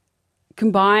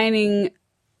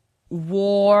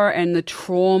war and the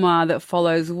trauma that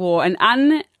follows war and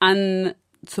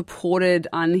unsupported,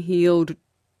 unhealed,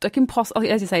 like impossible,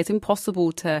 as you say, it's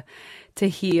impossible to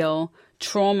heal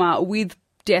trauma with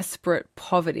desperate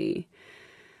poverty.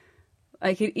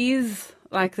 Like, it is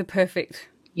like the perfect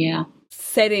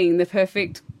setting, the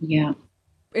perfect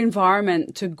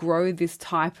environment to grow this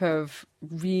type of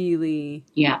really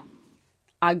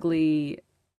ugly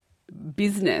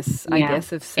business, I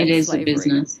guess, of sex It is slavery. a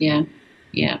business,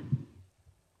 yeah.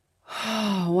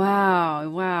 Oh,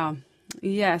 wow.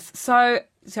 Yes. So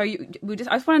I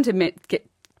just wanted to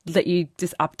let you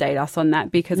just update us on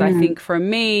that, because I think for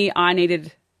me, I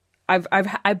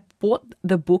bought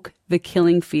the book The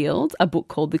Killing Fields, a book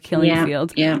called The Killing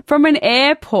Fields, from an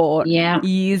airport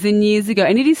years and years ago,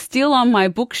 and it is still on my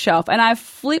bookshelf. And I've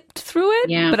flipped through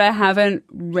it, but I haven't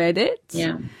read it.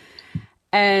 Yeah.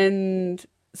 And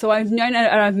so I've known,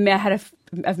 and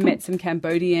I've met some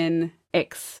Cambodian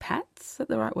expats. Is that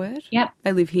the right word? Yep.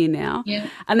 They live here now. Yeah.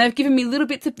 And they've given me little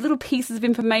pieces of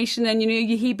information, and,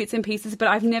 you hear bits and pieces, but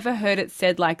I've never heard it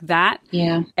said like that.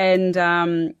 Yeah. And,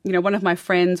 one of my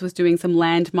friends was doing some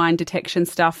landmine detection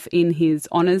stuff in his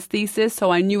honours thesis,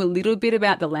 so I knew a little bit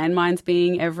about the landmines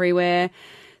being everywhere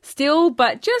still,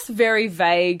 but just very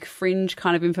vague, fringe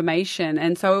kind of information.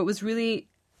 And so it was really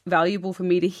valuable for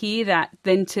me to hear that,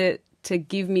 then to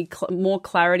give me more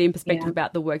clarity and perspective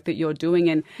about the work that you're doing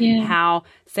and how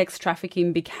sex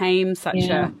trafficking became such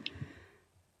a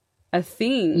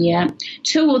thing. Yeah.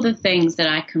 2 other things that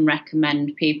I can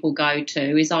recommend people go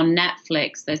to is on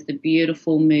Netflix. There's the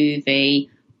beautiful movie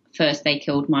First They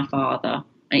Killed My Father,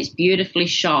 and it's beautifully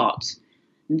shot.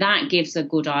 That gives a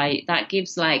good eye. That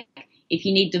gives, like, if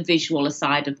you need the visual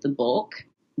aside of the book,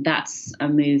 that's a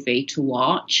movie to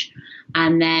watch.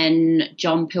 And then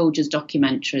John Pilger's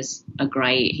documentaries are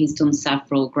great. He's done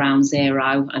several, Ground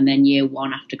Zero, and then Year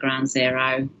 1 after Ground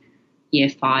Zero, Year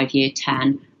 5, Year 10,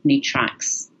 and he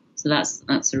tracks. So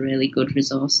that's a really good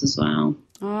resource as well.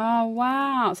 Oh,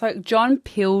 wow. So John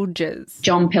Pilger.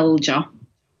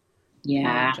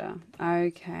 Yeah. Pilger.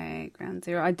 Okay, Ground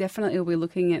Zero. I definitely will be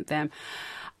looking at them.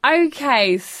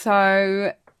 Okay,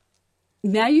 so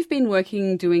now you've been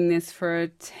doing this for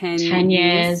 10 years. 10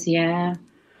 years, yeah.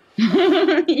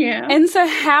 Yeah. And so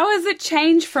how has it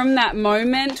changed from that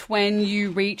moment when you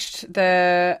reached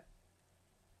the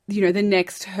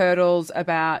next hurdles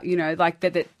about, like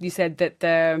that you said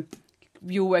that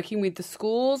you were working with the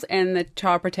schools and the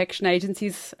child protection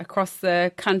agencies across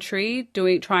the country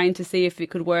trying to see if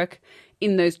it could work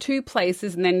in those 2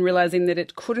 places, and then realizing that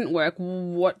it couldn't work.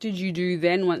 What did you do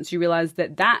then once you realized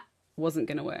that wasn't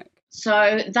going to work?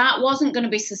 So that wasn't going to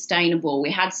be sustainable.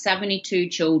 We had 72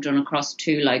 children across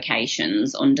 2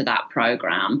 locations under that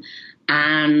program,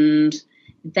 and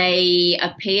they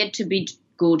appeared to be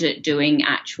good at doing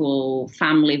actual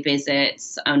family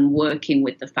visits and working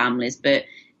with the families, but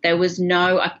there was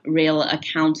no real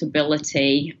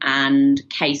accountability and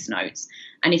case notes.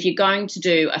 And if you're going to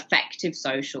do effective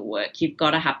social work, you've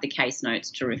got to have the case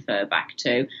notes to refer back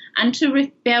to, and to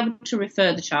be able to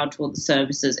refer the child to other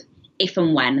services if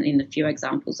and when, in the few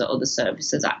examples that other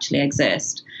services actually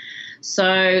exist.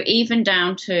 So even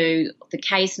down to the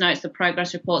case notes, the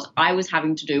progress reports, I was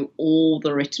having to do all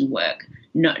the written work.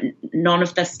 None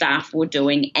of the staff were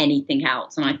doing anything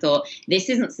else. And I thought, this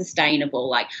isn't sustainable.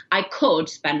 Like, I could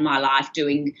spend my life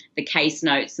doing the case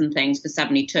notes and things for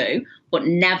 72, but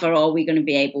never are we going to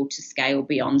be able to scale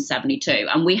beyond 72.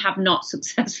 And we have not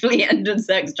successfully ended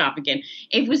sex trafficking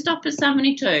if we stop at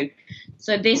 72.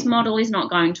 So this model is not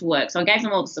going to work. So I gave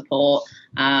them all the support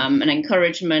and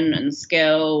encouragement and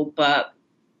skill, but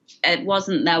it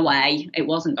wasn't their way. It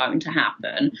wasn't going to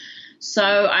happen.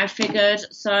 So I figured,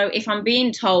 so if I'm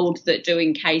being told that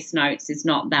doing case notes is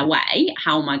not their way,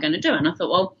 how am I going to do it? And I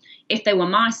thought, well, if they were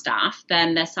my staff,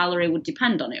 then their salary would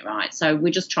depend on it, right? So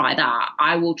we just try that.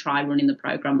 I will try running the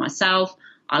program myself.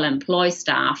 I'll employ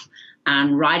staff,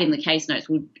 and writing the case notes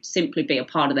would simply be a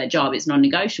part of their job. It's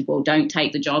non-negotiable. Don't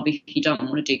take the job if you don't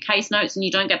want to do case notes, and you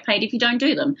don't get paid if you don't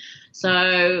do them.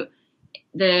 So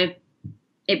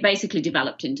it basically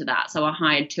developed into that. So I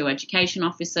hired 2 education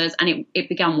officers, and it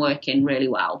began working really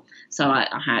well. So I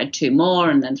hired 2 more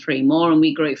and then 3 more, and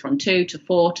we grew from 2 to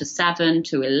 4 to 7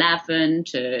 to 11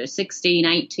 to 16,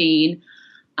 18.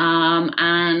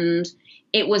 And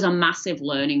it was a massive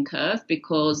learning curve,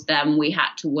 because then we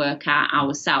had to work out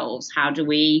ourselves,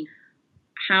 obviously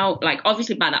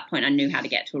by that point I knew how to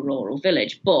get to a rural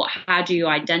village, but how do you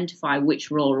identify which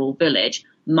rural village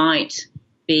might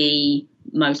be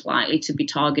most likely to be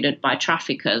targeted by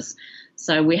traffickers?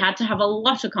 So we had to have a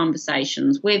lot of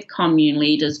conversations with commune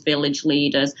leaders, village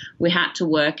leaders. We had to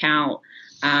work out,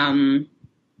 that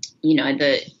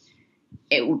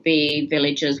it would be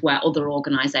villages where other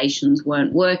organisations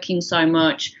weren't working so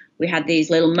much. We had these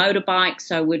little motorbikes,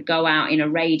 so we'd go out in a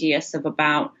radius of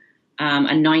about a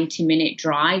 90-minute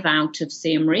drive out of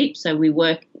Siem Reap. So we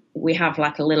have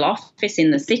like a little office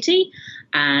in the city,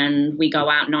 and we go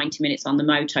out 90 minutes on the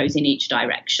motos in each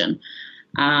direction.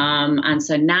 And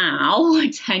so now,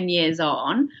 10 years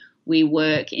on, we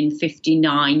work in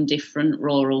 59 different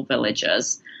rural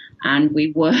villages, and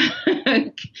we work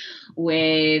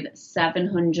with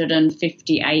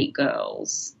 758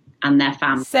 girls and their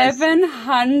families.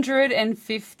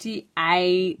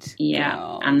 758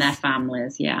 girls. And their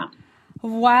families, yeah.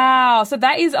 Wow. So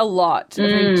that is a lot. I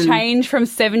mean, change from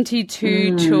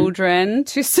 72 children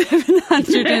to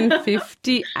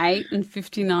 758 and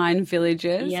 59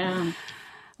 villages. Yeah.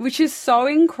 Which is so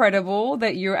incredible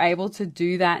that you're able to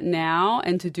do that now,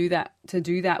 and to do that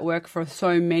work for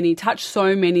touch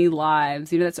so many lives.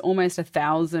 That's almost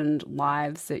 1,000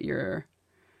 lives that you're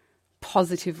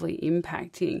positively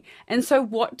impacting. And so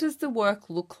what does the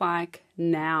work look like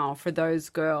now for those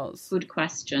girls? Good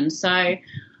question. So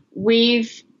we're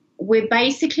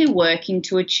basically working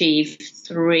to achieve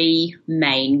 3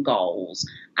 main goals.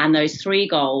 And those 3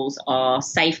 goals are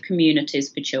safe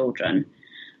communities for children,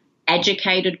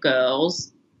 educated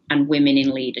girls, and women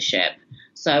in leadership.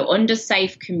 So under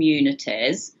safe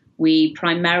communities, we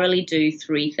primarily do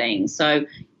 3 things. So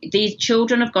these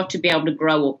children have got to be able to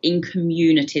grow up in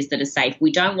communities that are safe.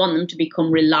 We don't want them to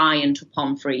become reliant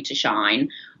upon Free to Shine.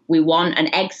 We want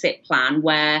an exit plan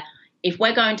where, if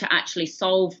we're going to actually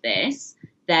solve this,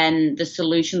 then the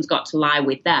solution's got to lie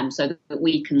with them, so that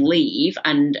we can leave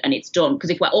and it's done.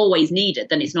 Because if we're always needed,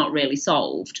 then it's not really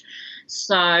solved.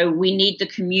 So we need the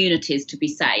communities to be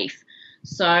safe.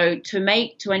 So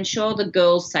to ensure the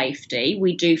girls' safety,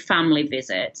 we do family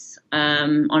visits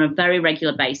on a very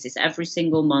regular basis, every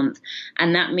single month.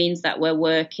 And that means that we're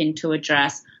working to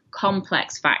address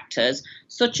complex factors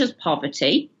such as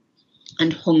poverty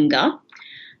and hunger,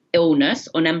 illness,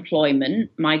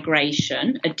 unemployment,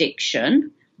 migration,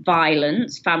 addiction,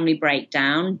 violence, family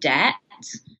breakdown, debt.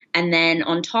 And then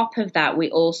on top of that, we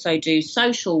also do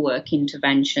social work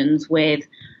interventions with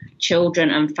children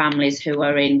and families who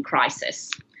are in crisis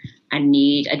and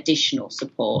need additional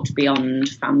support beyond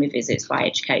family visits by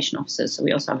education officers. So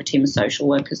we also have a team of social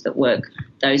workers that work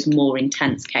those more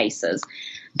intense cases.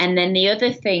 And then the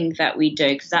other thing that we do,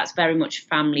 because that's very much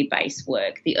family-based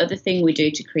work, the other thing we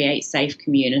do to create safe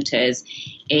communities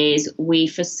is we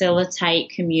facilitate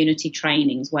community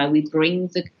trainings where we bring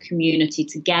the community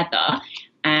together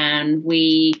and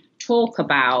we talk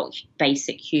about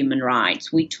basic human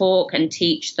rights. We talk and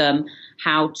teach them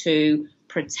how to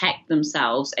protect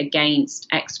themselves against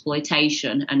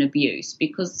exploitation and abuse,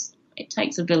 because it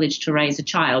takes a village to raise a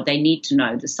child. They need to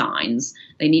know the signs.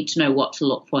 They need to know what to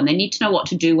look for, and they need to know what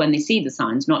to do when they see the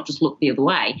signs, not just look the other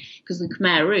way, because the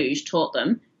Khmer Rouge taught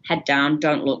them, head down,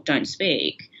 don't look, don't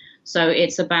speak. So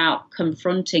it's about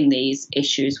confronting these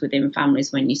issues within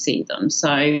families when you see them.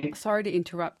 So sorry to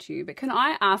interrupt you, but can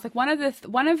I ask, like, one of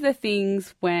the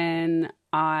things when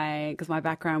because my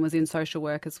background was in social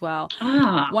work as well.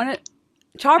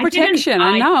 Child I protection.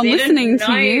 I know. I'm listening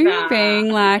to you that.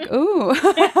 being like, ooh.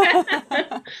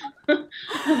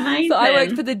 Amazing. So I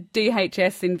worked for the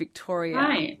DHS in Victoria,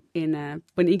 Right.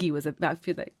 When Iggy was about. I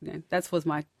feel that that was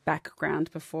my background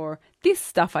before this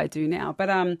stuff I do now. But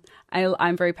I'm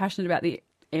very passionate about the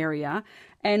area,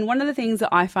 and one of the things that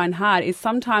I find hard is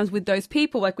sometimes with those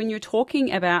people, like when you're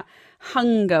talking about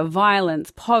hunger,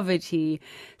 violence, poverty,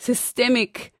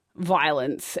 systemic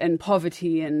violence, and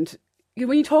poverty, and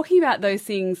when you're talking about those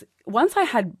things, once I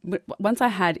had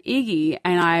Iggy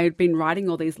and I'd been writing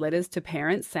all these letters to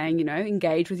parents saying,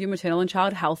 engage with your maternal and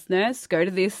child health nurse, go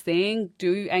to this thing,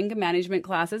 do anger management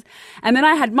classes. And then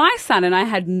I had my son and I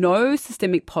had no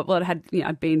systemic poverty.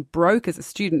 I'd been broke as a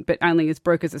student, but only as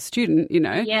broke as a student,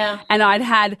 Yeah. And I'd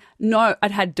had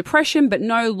depression, but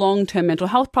no long-term mental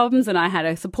health problems. And I had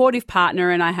a supportive partner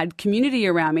and I had community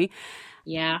around me.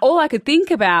 Yeah. All I could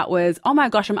think about was, oh my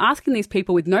gosh, I'm asking these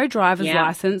people with no driver's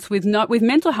license, with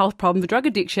mental health problems, with drug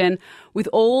addiction, with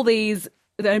all these,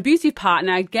 an abusive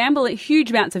partner, gamble at huge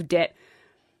amounts of debt,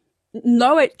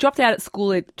 dropped out at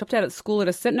school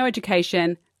at no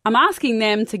education. I'm asking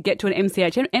them to get to an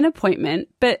MCHN appointment,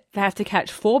 but they have to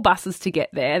catch 4 buses to get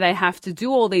there. They have to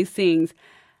do all these things.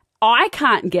 I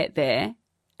can't get there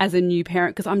as a new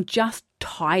parent because I'm just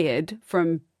tired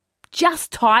from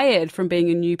being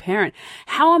a new parent.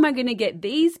 How am I going to get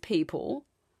these people,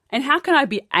 and how can I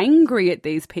be angry at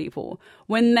these people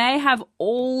when they have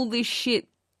all this shit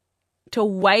to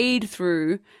wade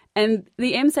through, and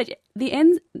the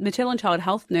maternal and child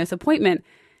health nurse appointment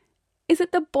is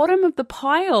at the bottom of the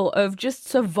pile of just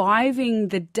surviving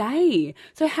the day.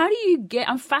 So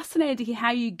I'm fascinated to hear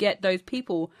how you get those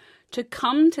people to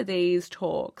come to these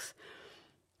talks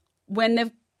when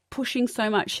they're pushing so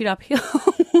much shit uphill.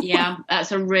 Yeah,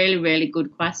 that's a really, really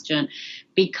good question,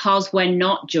 because we're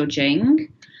not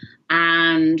judging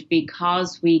and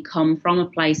because we come from a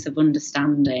place of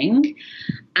understanding,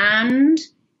 and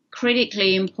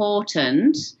critically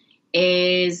important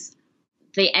is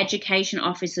the education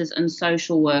officers and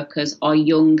social workers are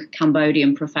young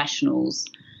Cambodian professionals.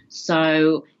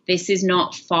 So this is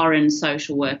not foreign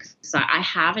social workers. So I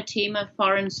have a team of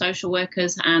foreign social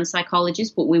workers and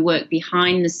psychologists, but we work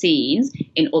behind the scenes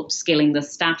in upskilling the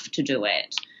staff to do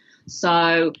it.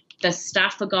 So the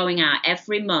staff are going out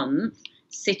every month,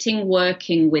 sitting,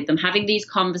 working with them, having these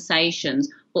conversations,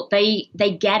 but they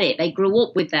get it. They grew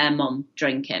up with their mum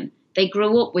drinking. They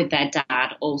grew up with their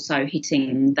dad also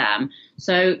hitting them.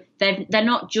 So they're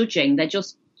not judging. They're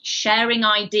just sharing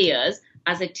ideas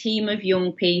as a team of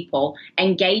young people,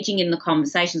 engaging in the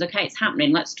conversations. Okay, it's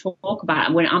happening. Let's talk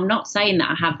about it. I'm not saying that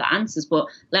I have the answers, but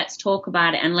let's talk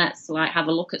about it and let's have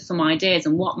a look at some ideas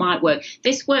and what might work.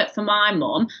 This worked for my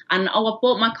mum, and I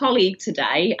bought my colleague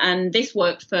today, and this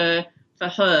worked for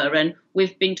her, and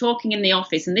we've been talking in the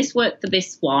office, and this worked for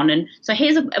this one. And so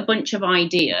here's a bunch of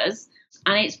ideas.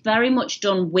 And it's very much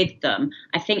done with them.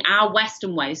 I think our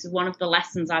Western way, this is one of the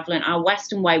lessons I've learned, our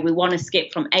Western way, we want to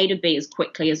skip from A to B as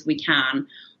quickly as we can.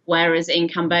 Whereas in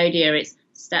Cambodia, it's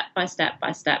step by step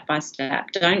by step by step.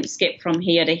 Don't skip from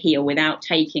here to here without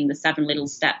taking the 7 little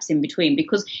steps in between,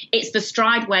 because it's the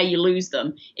stride where you lose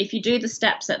them. If you do the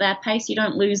steps at their pace, you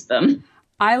don't lose them.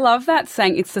 I love that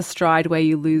saying, it's the stride where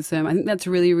you lose them. I think that's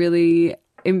really, really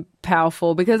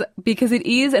powerful because it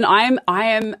is, and I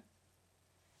am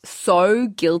so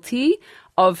guilty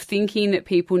of thinking that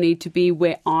people need to be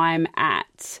where I'm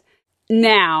at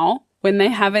now when they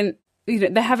haven't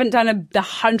done the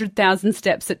 100,000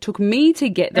 steps that took me to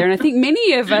get there. And I think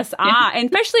many of us are, and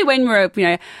especially when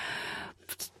we're,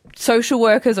 social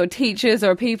workers or teachers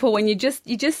or people, when you just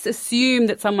assume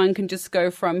that someone can just go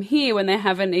from here when they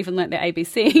haven't even learnt their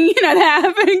ABC, they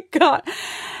haven't got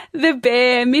the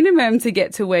bare minimum to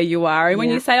get to where you are. And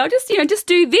when you say, oh, just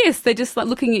do this, they're just like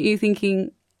looking at you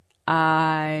thinking,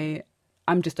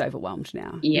 I'm just overwhelmed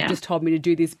now. Yeah. You've just told me to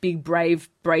do this big, brave,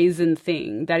 brazen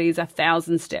thing that is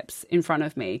 1,000 steps in front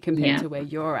of me compared to where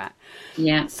you're at.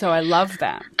 Yeah. So I love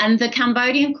that. And the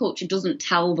Cambodian culture doesn't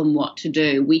tell them what to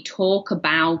do. We talk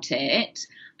about it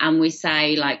and we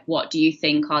say, what do you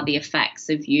think are the effects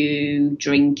of you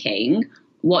drinking?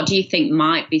 What do you think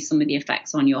might be some of the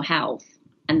effects on your health?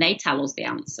 And they tell us the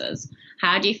answers.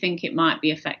 How do you think it might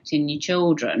be affecting your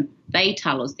children? They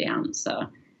tell us the answer.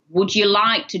 Would you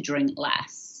like to drink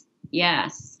less?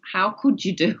 Yes. How could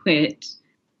you do it?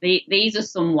 These are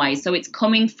some ways. So it's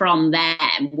coming from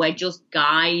them. We're just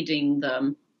guiding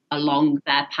them along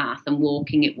their path and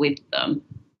walking it with them.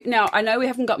 Now, I know we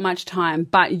haven't got much time,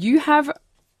 but you're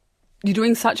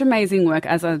doing such amazing work,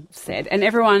 as I've said. And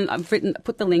everyone,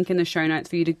 put the link in the show notes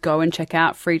for you to go and check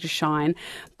out, Free to Shine.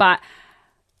 But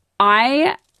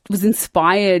I was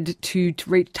inspired to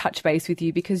touch base with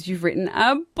you because you've written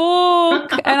a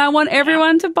book and I want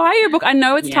everyone to buy your book. I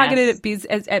know it's targeted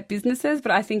at businesses,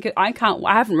 but I think I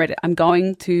haven't read it. I'm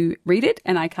going to read it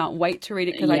and I can't wait to read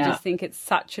it because I just think it's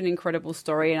such an incredible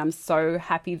story and I'm so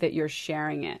happy that you're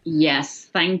sharing it. Yes,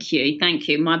 thank you. Thank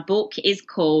you. My book is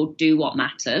called Do What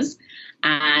Matters.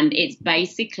 And it's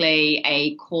basically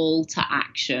a call to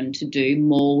action to do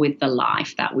more with the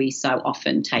life that we so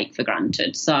often take for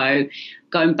granted. So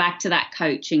going back to that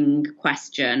coaching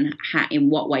question,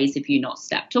 in what ways have you not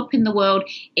stepped up in the world?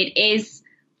 It is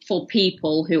for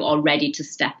people who are ready to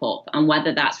step up, and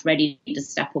whether that's ready to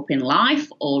step up in life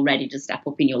or ready to step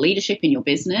up in your leadership, in your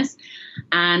business.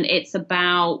 And it's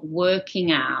about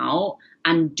working out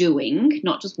and doing,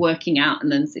 not just working out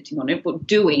and then sitting on it, but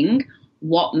doing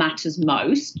what matters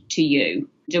most to you,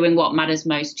 doing what matters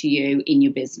most to you in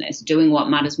your business, doing what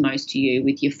matters most to you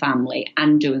with your family,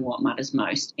 and doing what matters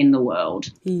most in the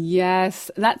world. Yes,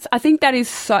 I think that is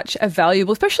such a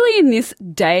valuable, especially in this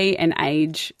day and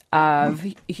age of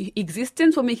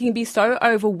existence when we can be so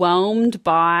overwhelmed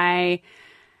by,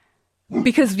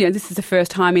 because this is the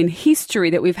first time in history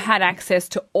that we've had access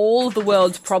to all of the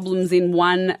world's problems in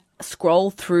one scroll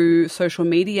through social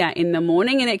media in the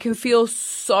morning, and it can feel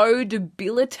so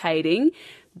debilitating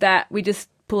that we just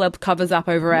pull up covers up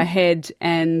over our head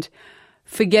and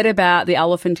forget about the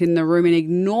elephant in the room and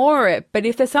ignore it. But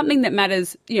if there's something that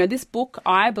matters, this book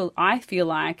I feel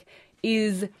like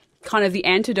is kind of the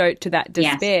antidote to that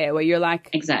despair, where you're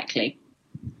like, exactly,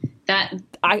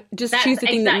 I just choose the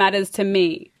thing that matters to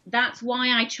me. That's why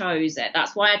I chose it.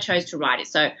 That's why I chose to write it.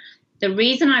 So the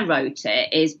reason I wrote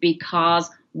it is because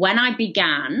when I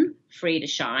began Free to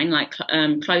Shine,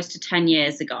 close to 10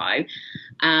 years ago,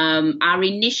 our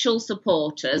initial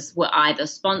supporters were either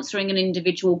sponsoring an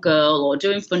individual girl or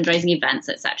doing fundraising events,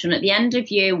 etc. And at the end of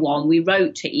year one, we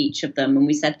wrote to each of them and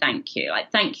we said, thank you.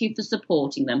 Thank you for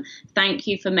supporting them. Thank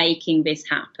you for making this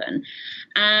happen.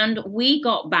 And we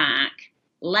got back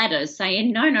letters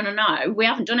saying, no, we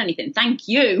haven't done anything. Thank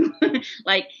you.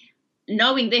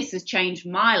 Knowing this has changed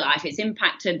my life. It's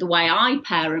impacted the way I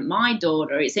parent my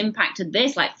daughter. It's impacted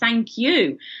this. Thank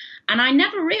you. And I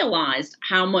never realized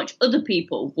how much other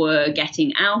people were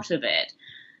getting out of it.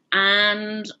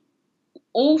 And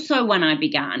also when I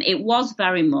began, it was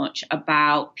very much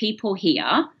about people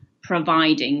here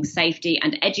providing safety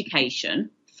and education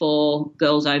for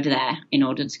girls over there in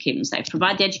order to keep them safe.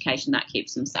 Provide the education that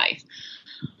keeps them safe.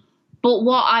 But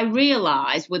what I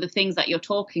realized were the things that you're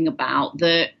talking about,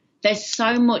 that there's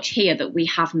so much here that we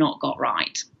have not got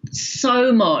right.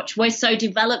 So much. We're so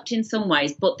developed in some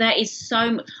ways, but there is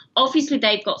so much. Obviously,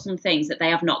 they've got some things that they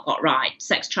have not got right.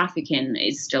 Sex trafficking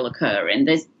is still occurring.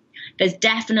 There's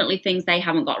definitely things they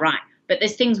haven't got right, but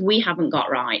there's things we haven't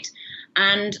got right.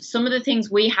 And some of the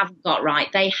things we haven't got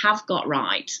right, they have got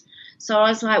right. So I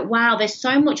was like, wow, there's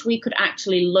so much we could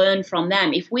actually learn from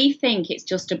them. If we think it's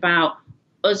just about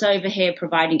us over here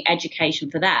providing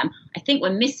education for them, I think we're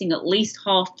missing at least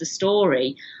half the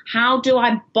story. How do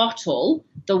I bottle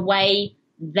the way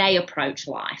they approach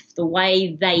life, the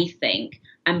way they think,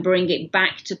 and bring it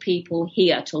back to people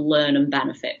here to learn and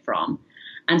benefit from?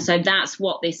 And so that's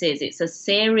what this is. It's a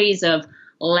series of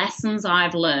lessons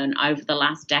I've learned over the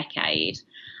last decade.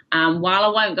 While I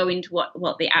won't go into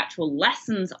what the actual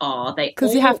lessons are,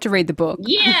 because you have to read the book.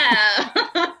 Yeah.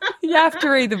 You have to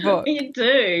read the book. You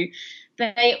do.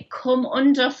 They come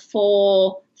under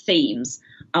 4 themes,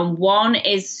 and one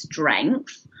is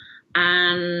strength,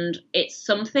 and it's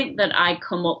something that I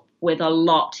come up with a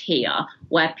lot here,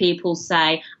 where people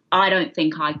say, I don't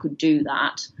think I could do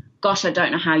that. Gosh, I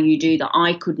don't know how you do that.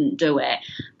 I couldn't do it.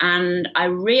 And I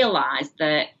realized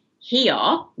that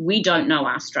here we don't know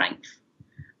our strength.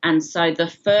 And so the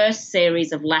first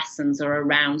series of lessons are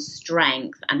around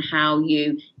strength and how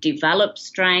you develop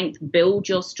strength, build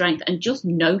your strength, and just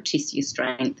notice your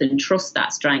strength and trust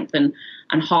that strength and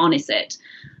harness it.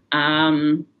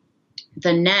 The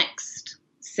next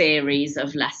series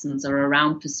of lessons are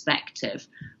around perspective,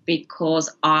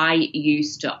 because I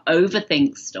used to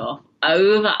overthink stuff,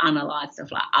 overanalyze stuff.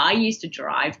 I used to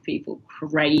drive people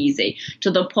crazy,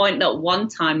 to the point that one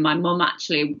time my mum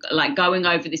actually, going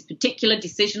over this particular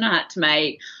decision I had to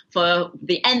make for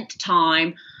the nth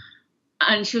time,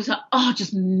 and she was like, oh,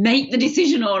 just make the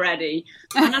decision already.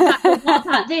 And I'm like, well, what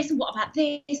about this? And what about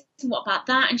this? And what about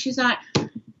that? And she was like,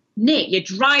 Nick, you're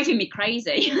driving me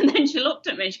crazy. And then she looked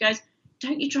at me and she goes,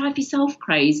 don't you drive yourself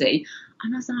crazy?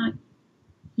 And I was like,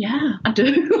 yeah, I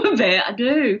do a bit, I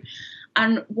do.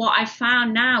 And what I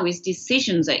found now is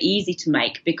decisions are easy to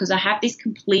make because I have this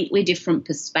completely different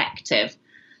perspective.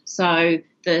 So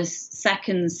the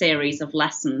second series of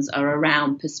lessons are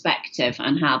around perspective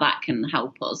and how that can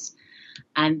help us.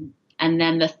 And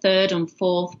then the third and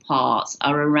fourth parts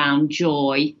are around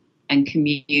joy and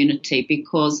community,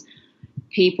 because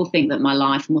people think that my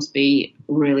life must be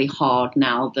really hard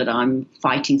now that I'm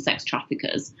fighting sex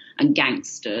traffickers and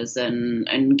gangsters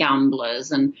and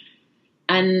gamblers. And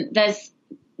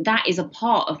that is a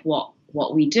part of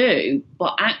what we do.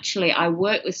 But actually, I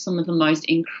work with some of the most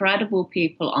incredible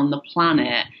people on the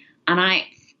planet. And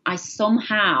I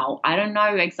somehow, I don't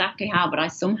know exactly how, but I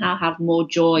somehow have more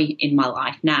joy in my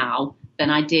life now than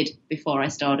I did before I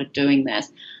started doing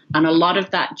this. And a lot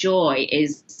of that joy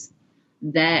is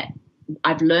that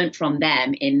I've learned from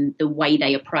them in the way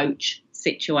they approach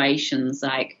situations.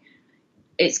 Like,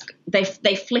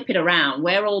 they flip it around.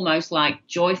 We're almost like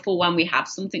joyful when we have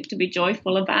something to be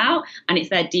joyful about, and it's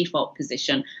their default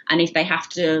position. And if they have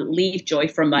to leave joy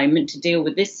for a moment to deal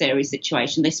with this serious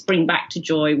situation, they spring back to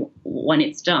joy when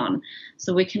it's done.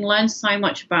 So we can learn so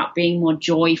much about being more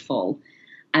joyful.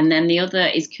 And then the other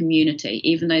is community.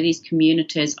 Even though these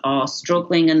communities are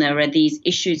struggling and there are these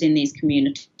issues in these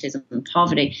communities and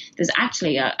poverty, there's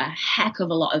actually a heck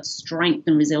of a lot of strength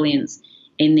and resilience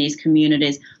in these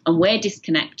communities, and we're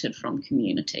disconnected from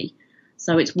community.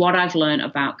 So it's what I've learned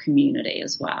about community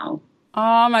as well.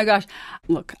 Oh my gosh.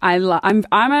 Look, I'm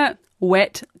a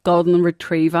wet golden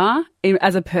retriever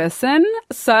as a person.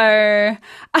 So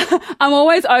I'm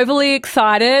always overly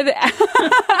excited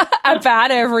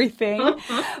about everything.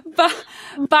 But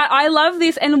I love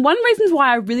this. And one reason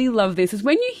why I really love this is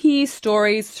when you hear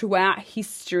stories throughout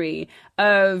history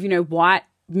of, white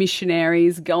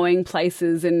missionaries going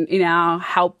places and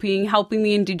helping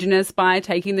the Indigenous by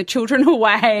taking the children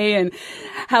away, and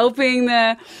helping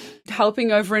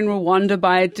over in Rwanda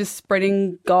by just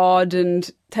spreading God and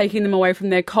taking them away from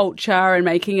their culture and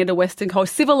making it a Western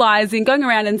culture, going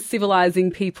around and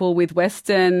civilizing people with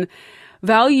Western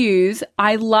values.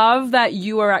 I love that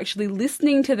you are actually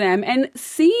listening to them and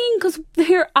seeing, because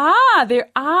there are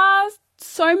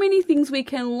so many things we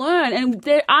can learn, and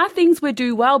there are things we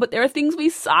do well, but there are things we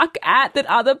suck at that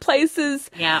other places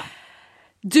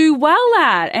do well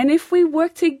at. And if we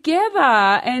work together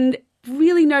and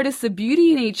really notice the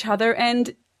beauty in each other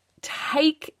and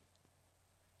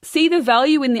see the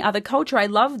value in the other culture. I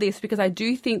love this because I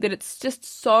do think that it's just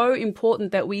so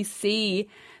important that we see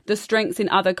the strengths in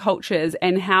other cultures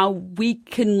and how we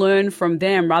can learn from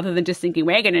them, rather than just thinking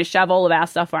we're going to shove all of our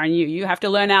stuff on you. You have to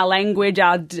learn our language,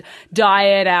 our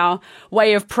diet, our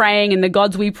way of praying and the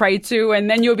gods we pray to, and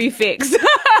then you'll be fixed.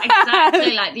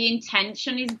 Exactly. Like, the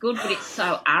intention is good, but it's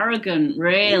so arrogant,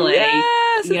 really.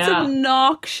 Yes, it's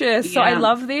obnoxious. Yeah. So I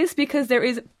love this because there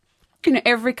is,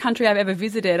 every country I've ever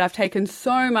visited, I've taken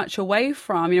so much away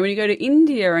from. When you go to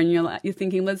India and you're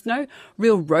thinking there's no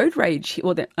real road rage.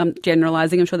 Well, I'm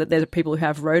generalizing. I'm sure that there's people who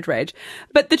have road rage.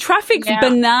 But the traffic's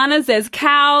bananas. There's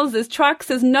cows, there's trucks,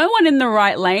 there's no one in the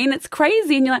right lane. It's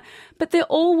crazy. And you're like, but they're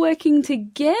all working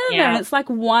together. Yeah. And it's like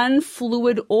one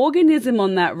fluid organism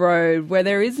on that road where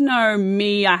there is no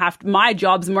me, my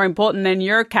job's more important than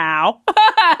your cow.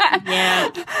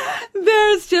 Yeah.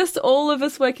 There's just all of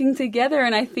us working together.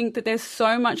 And I think that there's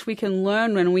so much we can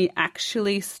learn when we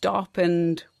actually stop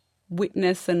and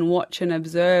witness and watch and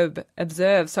observe.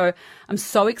 So I'm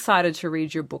so excited to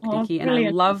read your book, Nicky, and I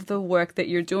love the work that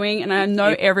you're doing. And I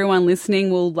know everyone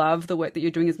listening will love the work that you're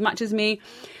doing as much as me.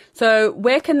 So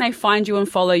where can they find you and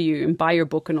follow you and buy your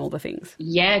book and all the things?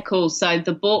 Yeah, cool. So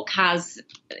the book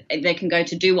they can go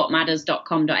to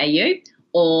dowhatmatters.com.au,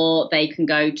 or they can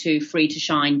go to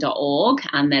freetoshine.org,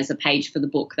 and there's a page for the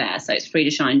book there. So it's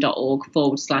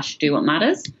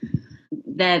freetoshine.org/dowhatmatters.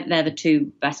 They're the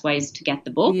two best ways to get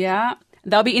the book. Yeah.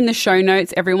 They'll be in the show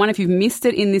notes, everyone. If you've missed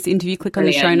it in this interview, click on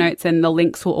the show notes and the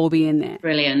links will all be in there.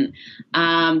 Brilliant.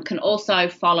 Can also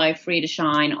follow Free to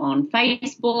Shine on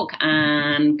Facebook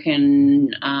and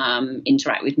can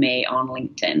interact with me on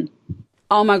LinkedIn.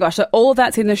 Oh my gosh, so all of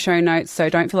that's in the show notes, so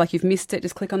don't feel like you've missed it.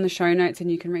 Just click on the show notes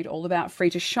and you can read all about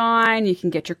Free to Shine. You can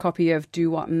get your copy of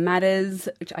Do What Matters,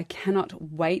 which I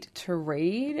cannot wait to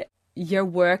read. Your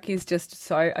work is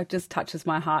it just touches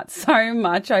my heart so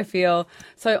much. I feel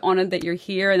so honored that you're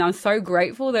here, and I'm so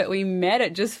grateful that we met.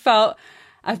 It just felt,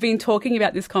 I've been talking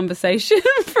about this conversation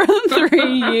for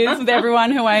 3 years with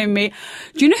everyone who I meet.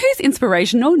 Do you know who's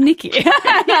inspirational? Nicky.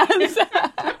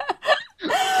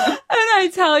 And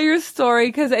I tell your story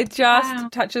because it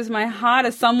just touches my heart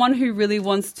as someone who really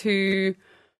wants to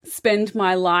spend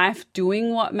my life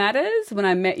doing what matters. When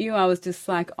I met you, I was just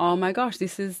like, oh my gosh,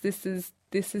 this is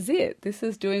it. This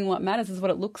is doing what matters. This is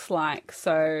what it looks like.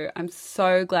 So I'm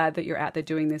so glad that you're out there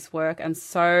doing this work.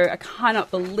 I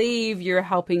cannot believe you're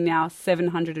helping now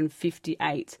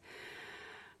 758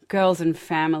 girls and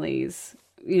families,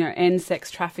 end sex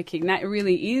trafficking. That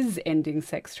really is ending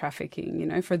sex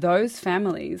trafficking, for those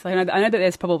families. I know that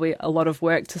there's probably a lot of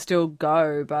work to still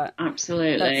go, but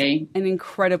absolutely, that's an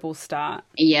incredible start.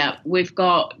 Yeah, we've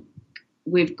got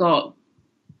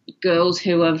girls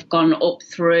who have gone up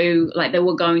through, like they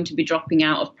were going to be dropping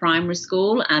out of primary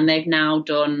school, and they've now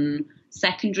done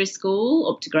secondary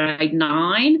school up to grade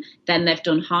 9, then they've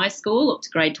done high school up to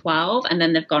grade 12, and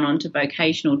then they've gone on to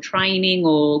vocational training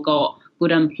or got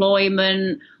good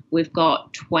employment. We've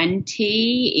got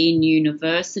 20 in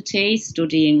university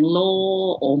studying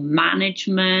law or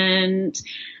management,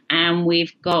 and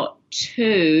we've got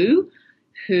 2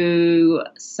 who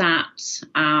sat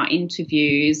our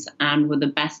interviews and were the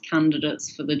best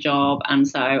candidates for the job, and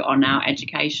so are now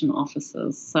education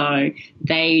officers. So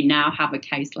they now have a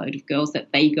caseload of girls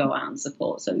that they go out and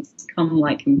support. So it's come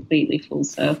like completely full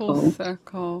circle. Full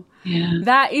circle. Yeah.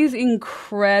 That is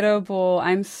incredible.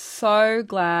 I'm so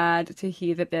glad to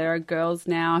hear that there are girls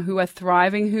now who are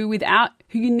thriving, who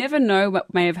you never know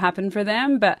what may have happened for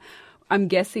them, but I'm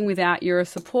guessing without your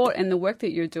support and the work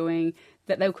that you're doing,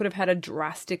 that they could have had a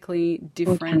drastically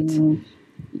different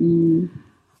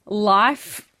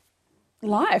life.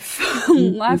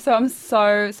 So I'm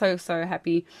so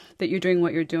happy that you're doing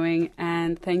what you're doing,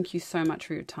 and thank you so much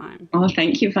for your time. Oh,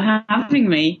 thank you for having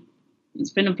me.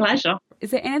 It's been a pleasure.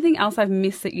 Is there anything else I've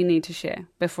missed that you need to share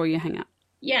before you hang up?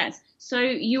 Yes. So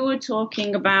you were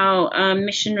talking about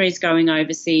missionaries going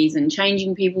overseas and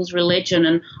changing people's religion,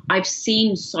 and I've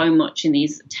seen so much in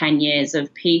these 10 years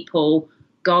of people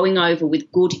going over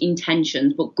with good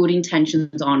intentions, but good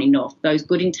intentions aren't enough. Those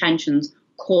good intentions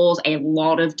cause a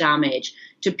lot of damage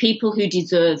to people who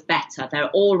deserve better. They're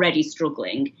already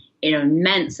struggling in an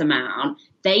immense amount.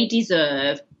 They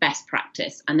deserve best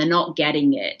practice, and they're not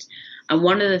getting it. And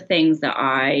one of the things that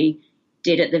I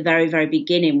did at the very, very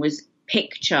beginning was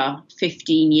picture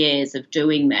 15 years of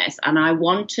doing this. And I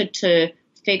wanted to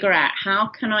figure out, how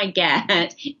can I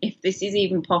get, if this is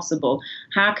even possible,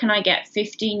 how can I get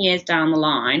 15 years down the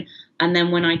line, and then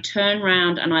when I turn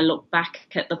around and I look back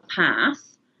at the path,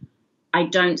 I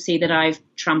don't see that I've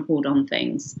trampled on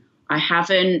things. I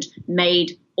haven't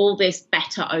made all this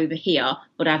better over here,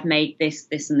 but I've made this,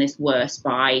 and this worse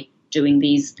by doing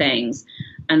these things.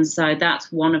 And so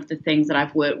that's one of the things that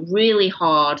I've worked really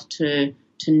hard to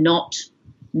not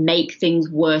make things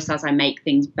worse as I make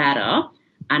things better.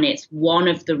 And it's one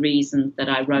of the reasons that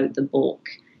I wrote the book,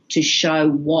 to show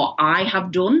what I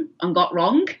have done and got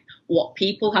wrong, what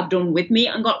people have done with me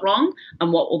and got wrong,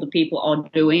 and what other people are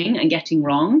doing and getting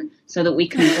wrong, so that we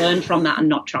can learn from that and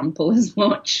not trample as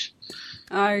much.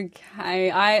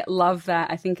 Okay, I love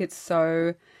that. I think it's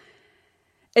so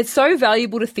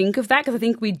valuable to think of that, because I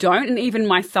think we don't, and even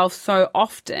myself so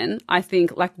often, I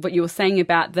think, like what you were saying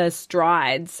about the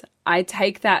strides, I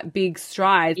take that big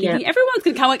stride thinking everyone's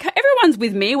going to come, like everyone's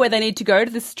with me where they need to go to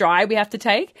the stride we have to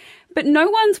take, but no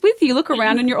one's with you. Look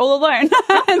around and you're all alone.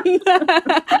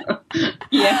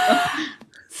 Yeah.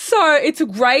 So it's a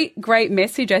great, great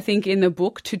message, I think, in the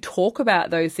book to talk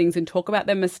about those things and talk about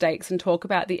the mistakes and talk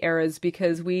about the errors,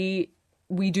 because we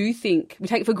do think, we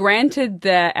take for granted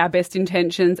that our best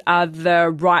intentions are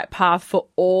the right path for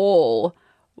all,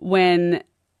 when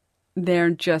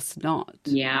they're just not.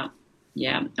 Yeah.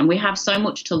 Yeah. And we have so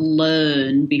much to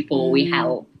learn before we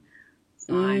help.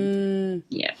 So,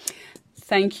 yeah.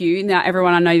 Thank you. Now,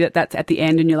 everyone, I know that's at the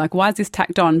end and you're like, why is this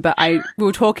tacked on? But we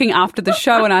were talking after the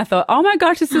show and I thought, oh my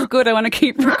gosh, this is good. I want to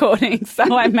keep recording.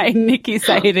 So I made Nicky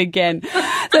say it again.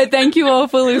 So thank you all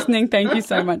for listening. Thank you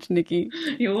so much, Nicky.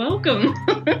 You're welcome.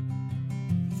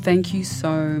 Thank you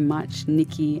so much,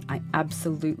 Nicky. I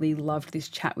absolutely loved this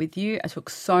chat with you. I took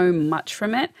so much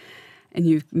from it, and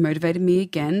you've motivated me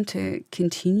again to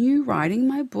continue writing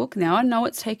my book. Now I know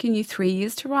it's taken you 3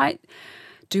 years to write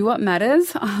Do What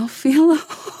Matters. I'll feel,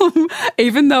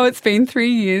 even though it's been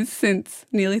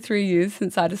nearly 3 years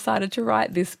since I decided to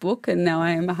write this book, and now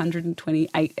I am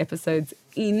 128 episodes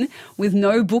in with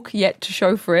no book yet to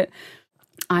show for it,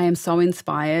 I am so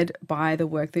inspired by the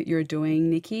work that you're doing,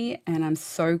 Nicky, and I'm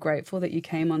so grateful that you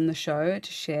came on the show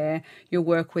to share your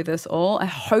work with us all. I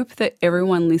hope that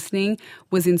everyone listening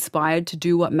was inspired to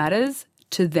do what matters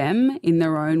to them in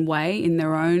their own way, in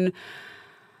their own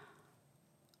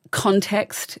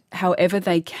context however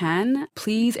they can.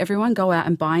 Please, everyone, go out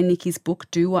and buy Nicky's book,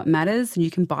 Do What Matters. And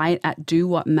you can buy it at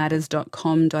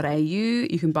dowhatmatters.com.au.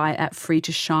 You can buy it at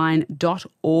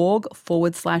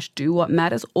freetoshine.org/do what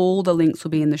matters. All the links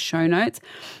will be in the show notes.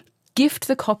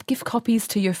 Gift copies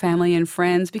to your family and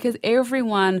friends, because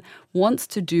everyone wants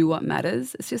to do what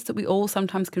matters. It's just that we all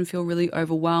sometimes can feel really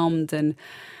overwhelmed and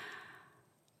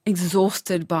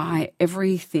exhausted by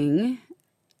everything,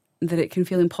 that it can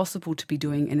feel impossible to be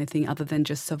doing anything other than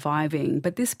just surviving.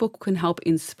 But this book can help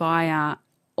inspire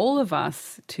all of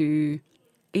us to,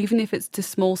 even if it's to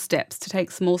small steps, to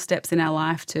take small steps in our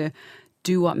life to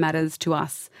do what matters to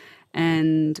us.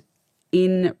 And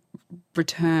in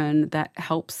return, that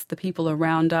helps the people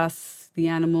around us, the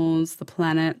animals, the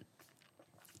planet,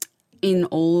 in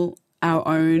all our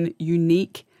own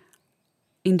unique,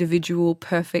 individual,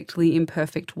 perfectly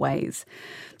imperfect ways.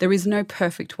 There is no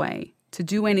perfect way to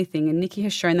do anything, and Nicky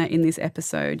has shown that in this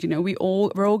episode. You know, we're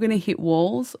all going to hit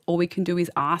walls. All we can do is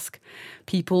ask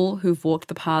people who've walked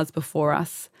the paths before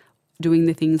us, doing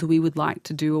the things we would like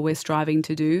to do or we're striving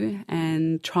to do,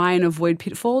 and try and avoid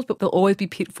pitfalls, but there'll always be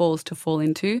pitfalls to fall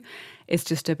into. It's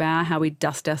just about how we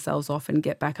dust ourselves off and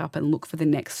get back up and look for the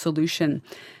next solution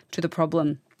to the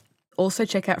problem. Also,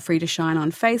 check out Free to Shine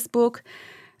on Facebook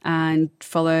and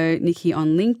follow Nicky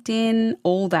on LinkedIn.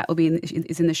 All that will be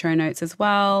is in the show notes as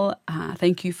well.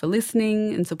 Thank you for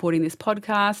listening and supporting this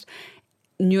podcast.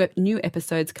 New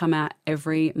episodes come out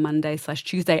every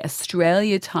Monday/Tuesday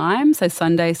Australia time, so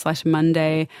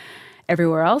Sunday/Monday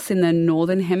everywhere else in the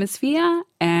Northern Hemisphere.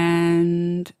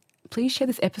 And please share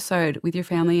this episode with your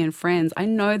family and friends. I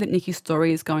know that Nicky's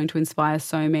story is going to inspire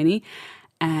so many,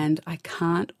 and I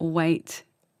can't wait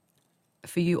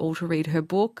for you all to read her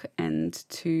book and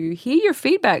to hear your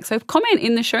feedback. So comment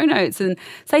in the show notes and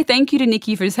say thank you to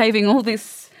Nicky for saving all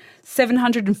this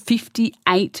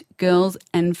 758 girls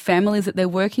and families that they're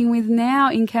working with now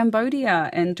in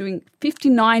Cambodia, and doing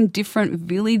 59 different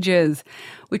villages,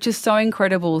 which is so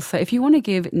incredible. So if you want to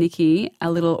give Nicky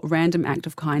a little random act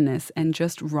of kindness and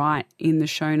just write in the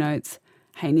show notes,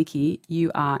 "Hey Nicky, you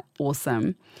are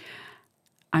awesome,"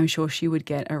 I'm sure she would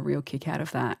get a real kick out of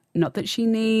that. Not that she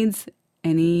needs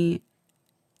any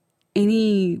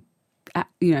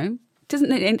doesn't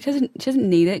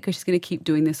need it, because she's going to keep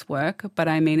doing this work. But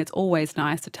I mean, it's always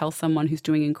nice to tell someone who's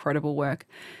doing incredible work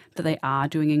that they are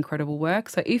doing incredible work.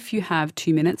 So if you have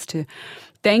 2 minutes to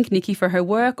thank Nicky for her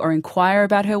work, or inquire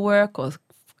about her work, or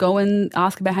go and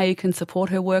ask about how you can support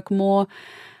her work more,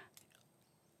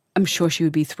 I'm sure she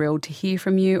would be thrilled to hear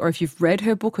from you. Or if you've read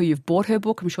her book or you've bought her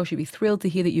book, I'm sure she'd be thrilled to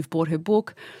hear that you've bought her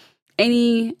book.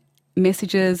 Any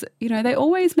messages, they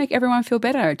always make everyone feel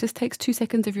better. It just takes 2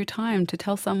 seconds of your time to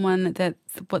tell someone that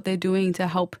what they're doing to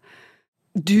help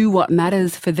do what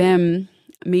matters for them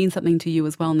means something to you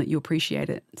as well, and that you appreciate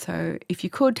it. So if you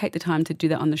could take the time to do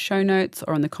that on the show notes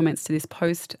or on the comments to this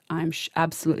post, I'm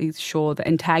absolutely sure that,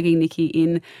 and tagging Nicky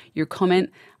in your comment,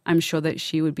 I'm sure that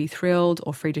she would be thrilled,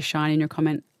 or Free to Shine in your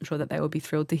comment, I'm sure that they would be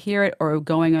thrilled to hear it, or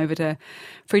going over to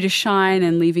Free to Shine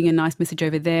and leaving a nice message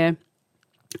over there.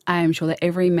 I am sure that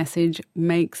every message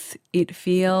makes it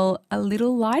feel a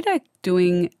little lighter,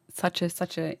 doing such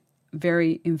a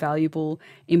very invaluable,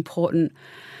 important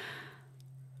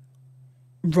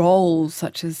role,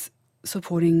 such as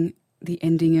supporting the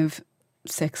ending of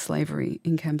sex slavery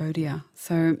in Cambodia.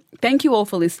 So thank you all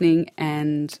for listening.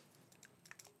 And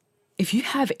if you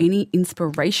have any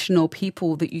inspirational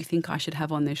people that you think I should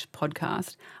have on this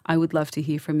podcast, I would love to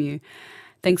hear from you.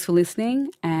 Thanks for listening,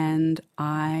 and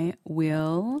I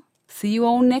will see you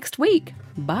all next week.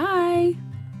 Bye.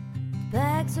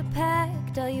 Bags are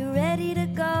packed, are you ready to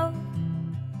go?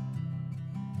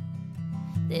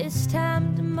 This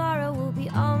time tomorrow we'll be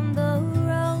on the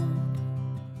road,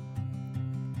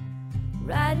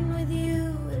 riding with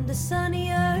you into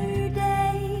sunnier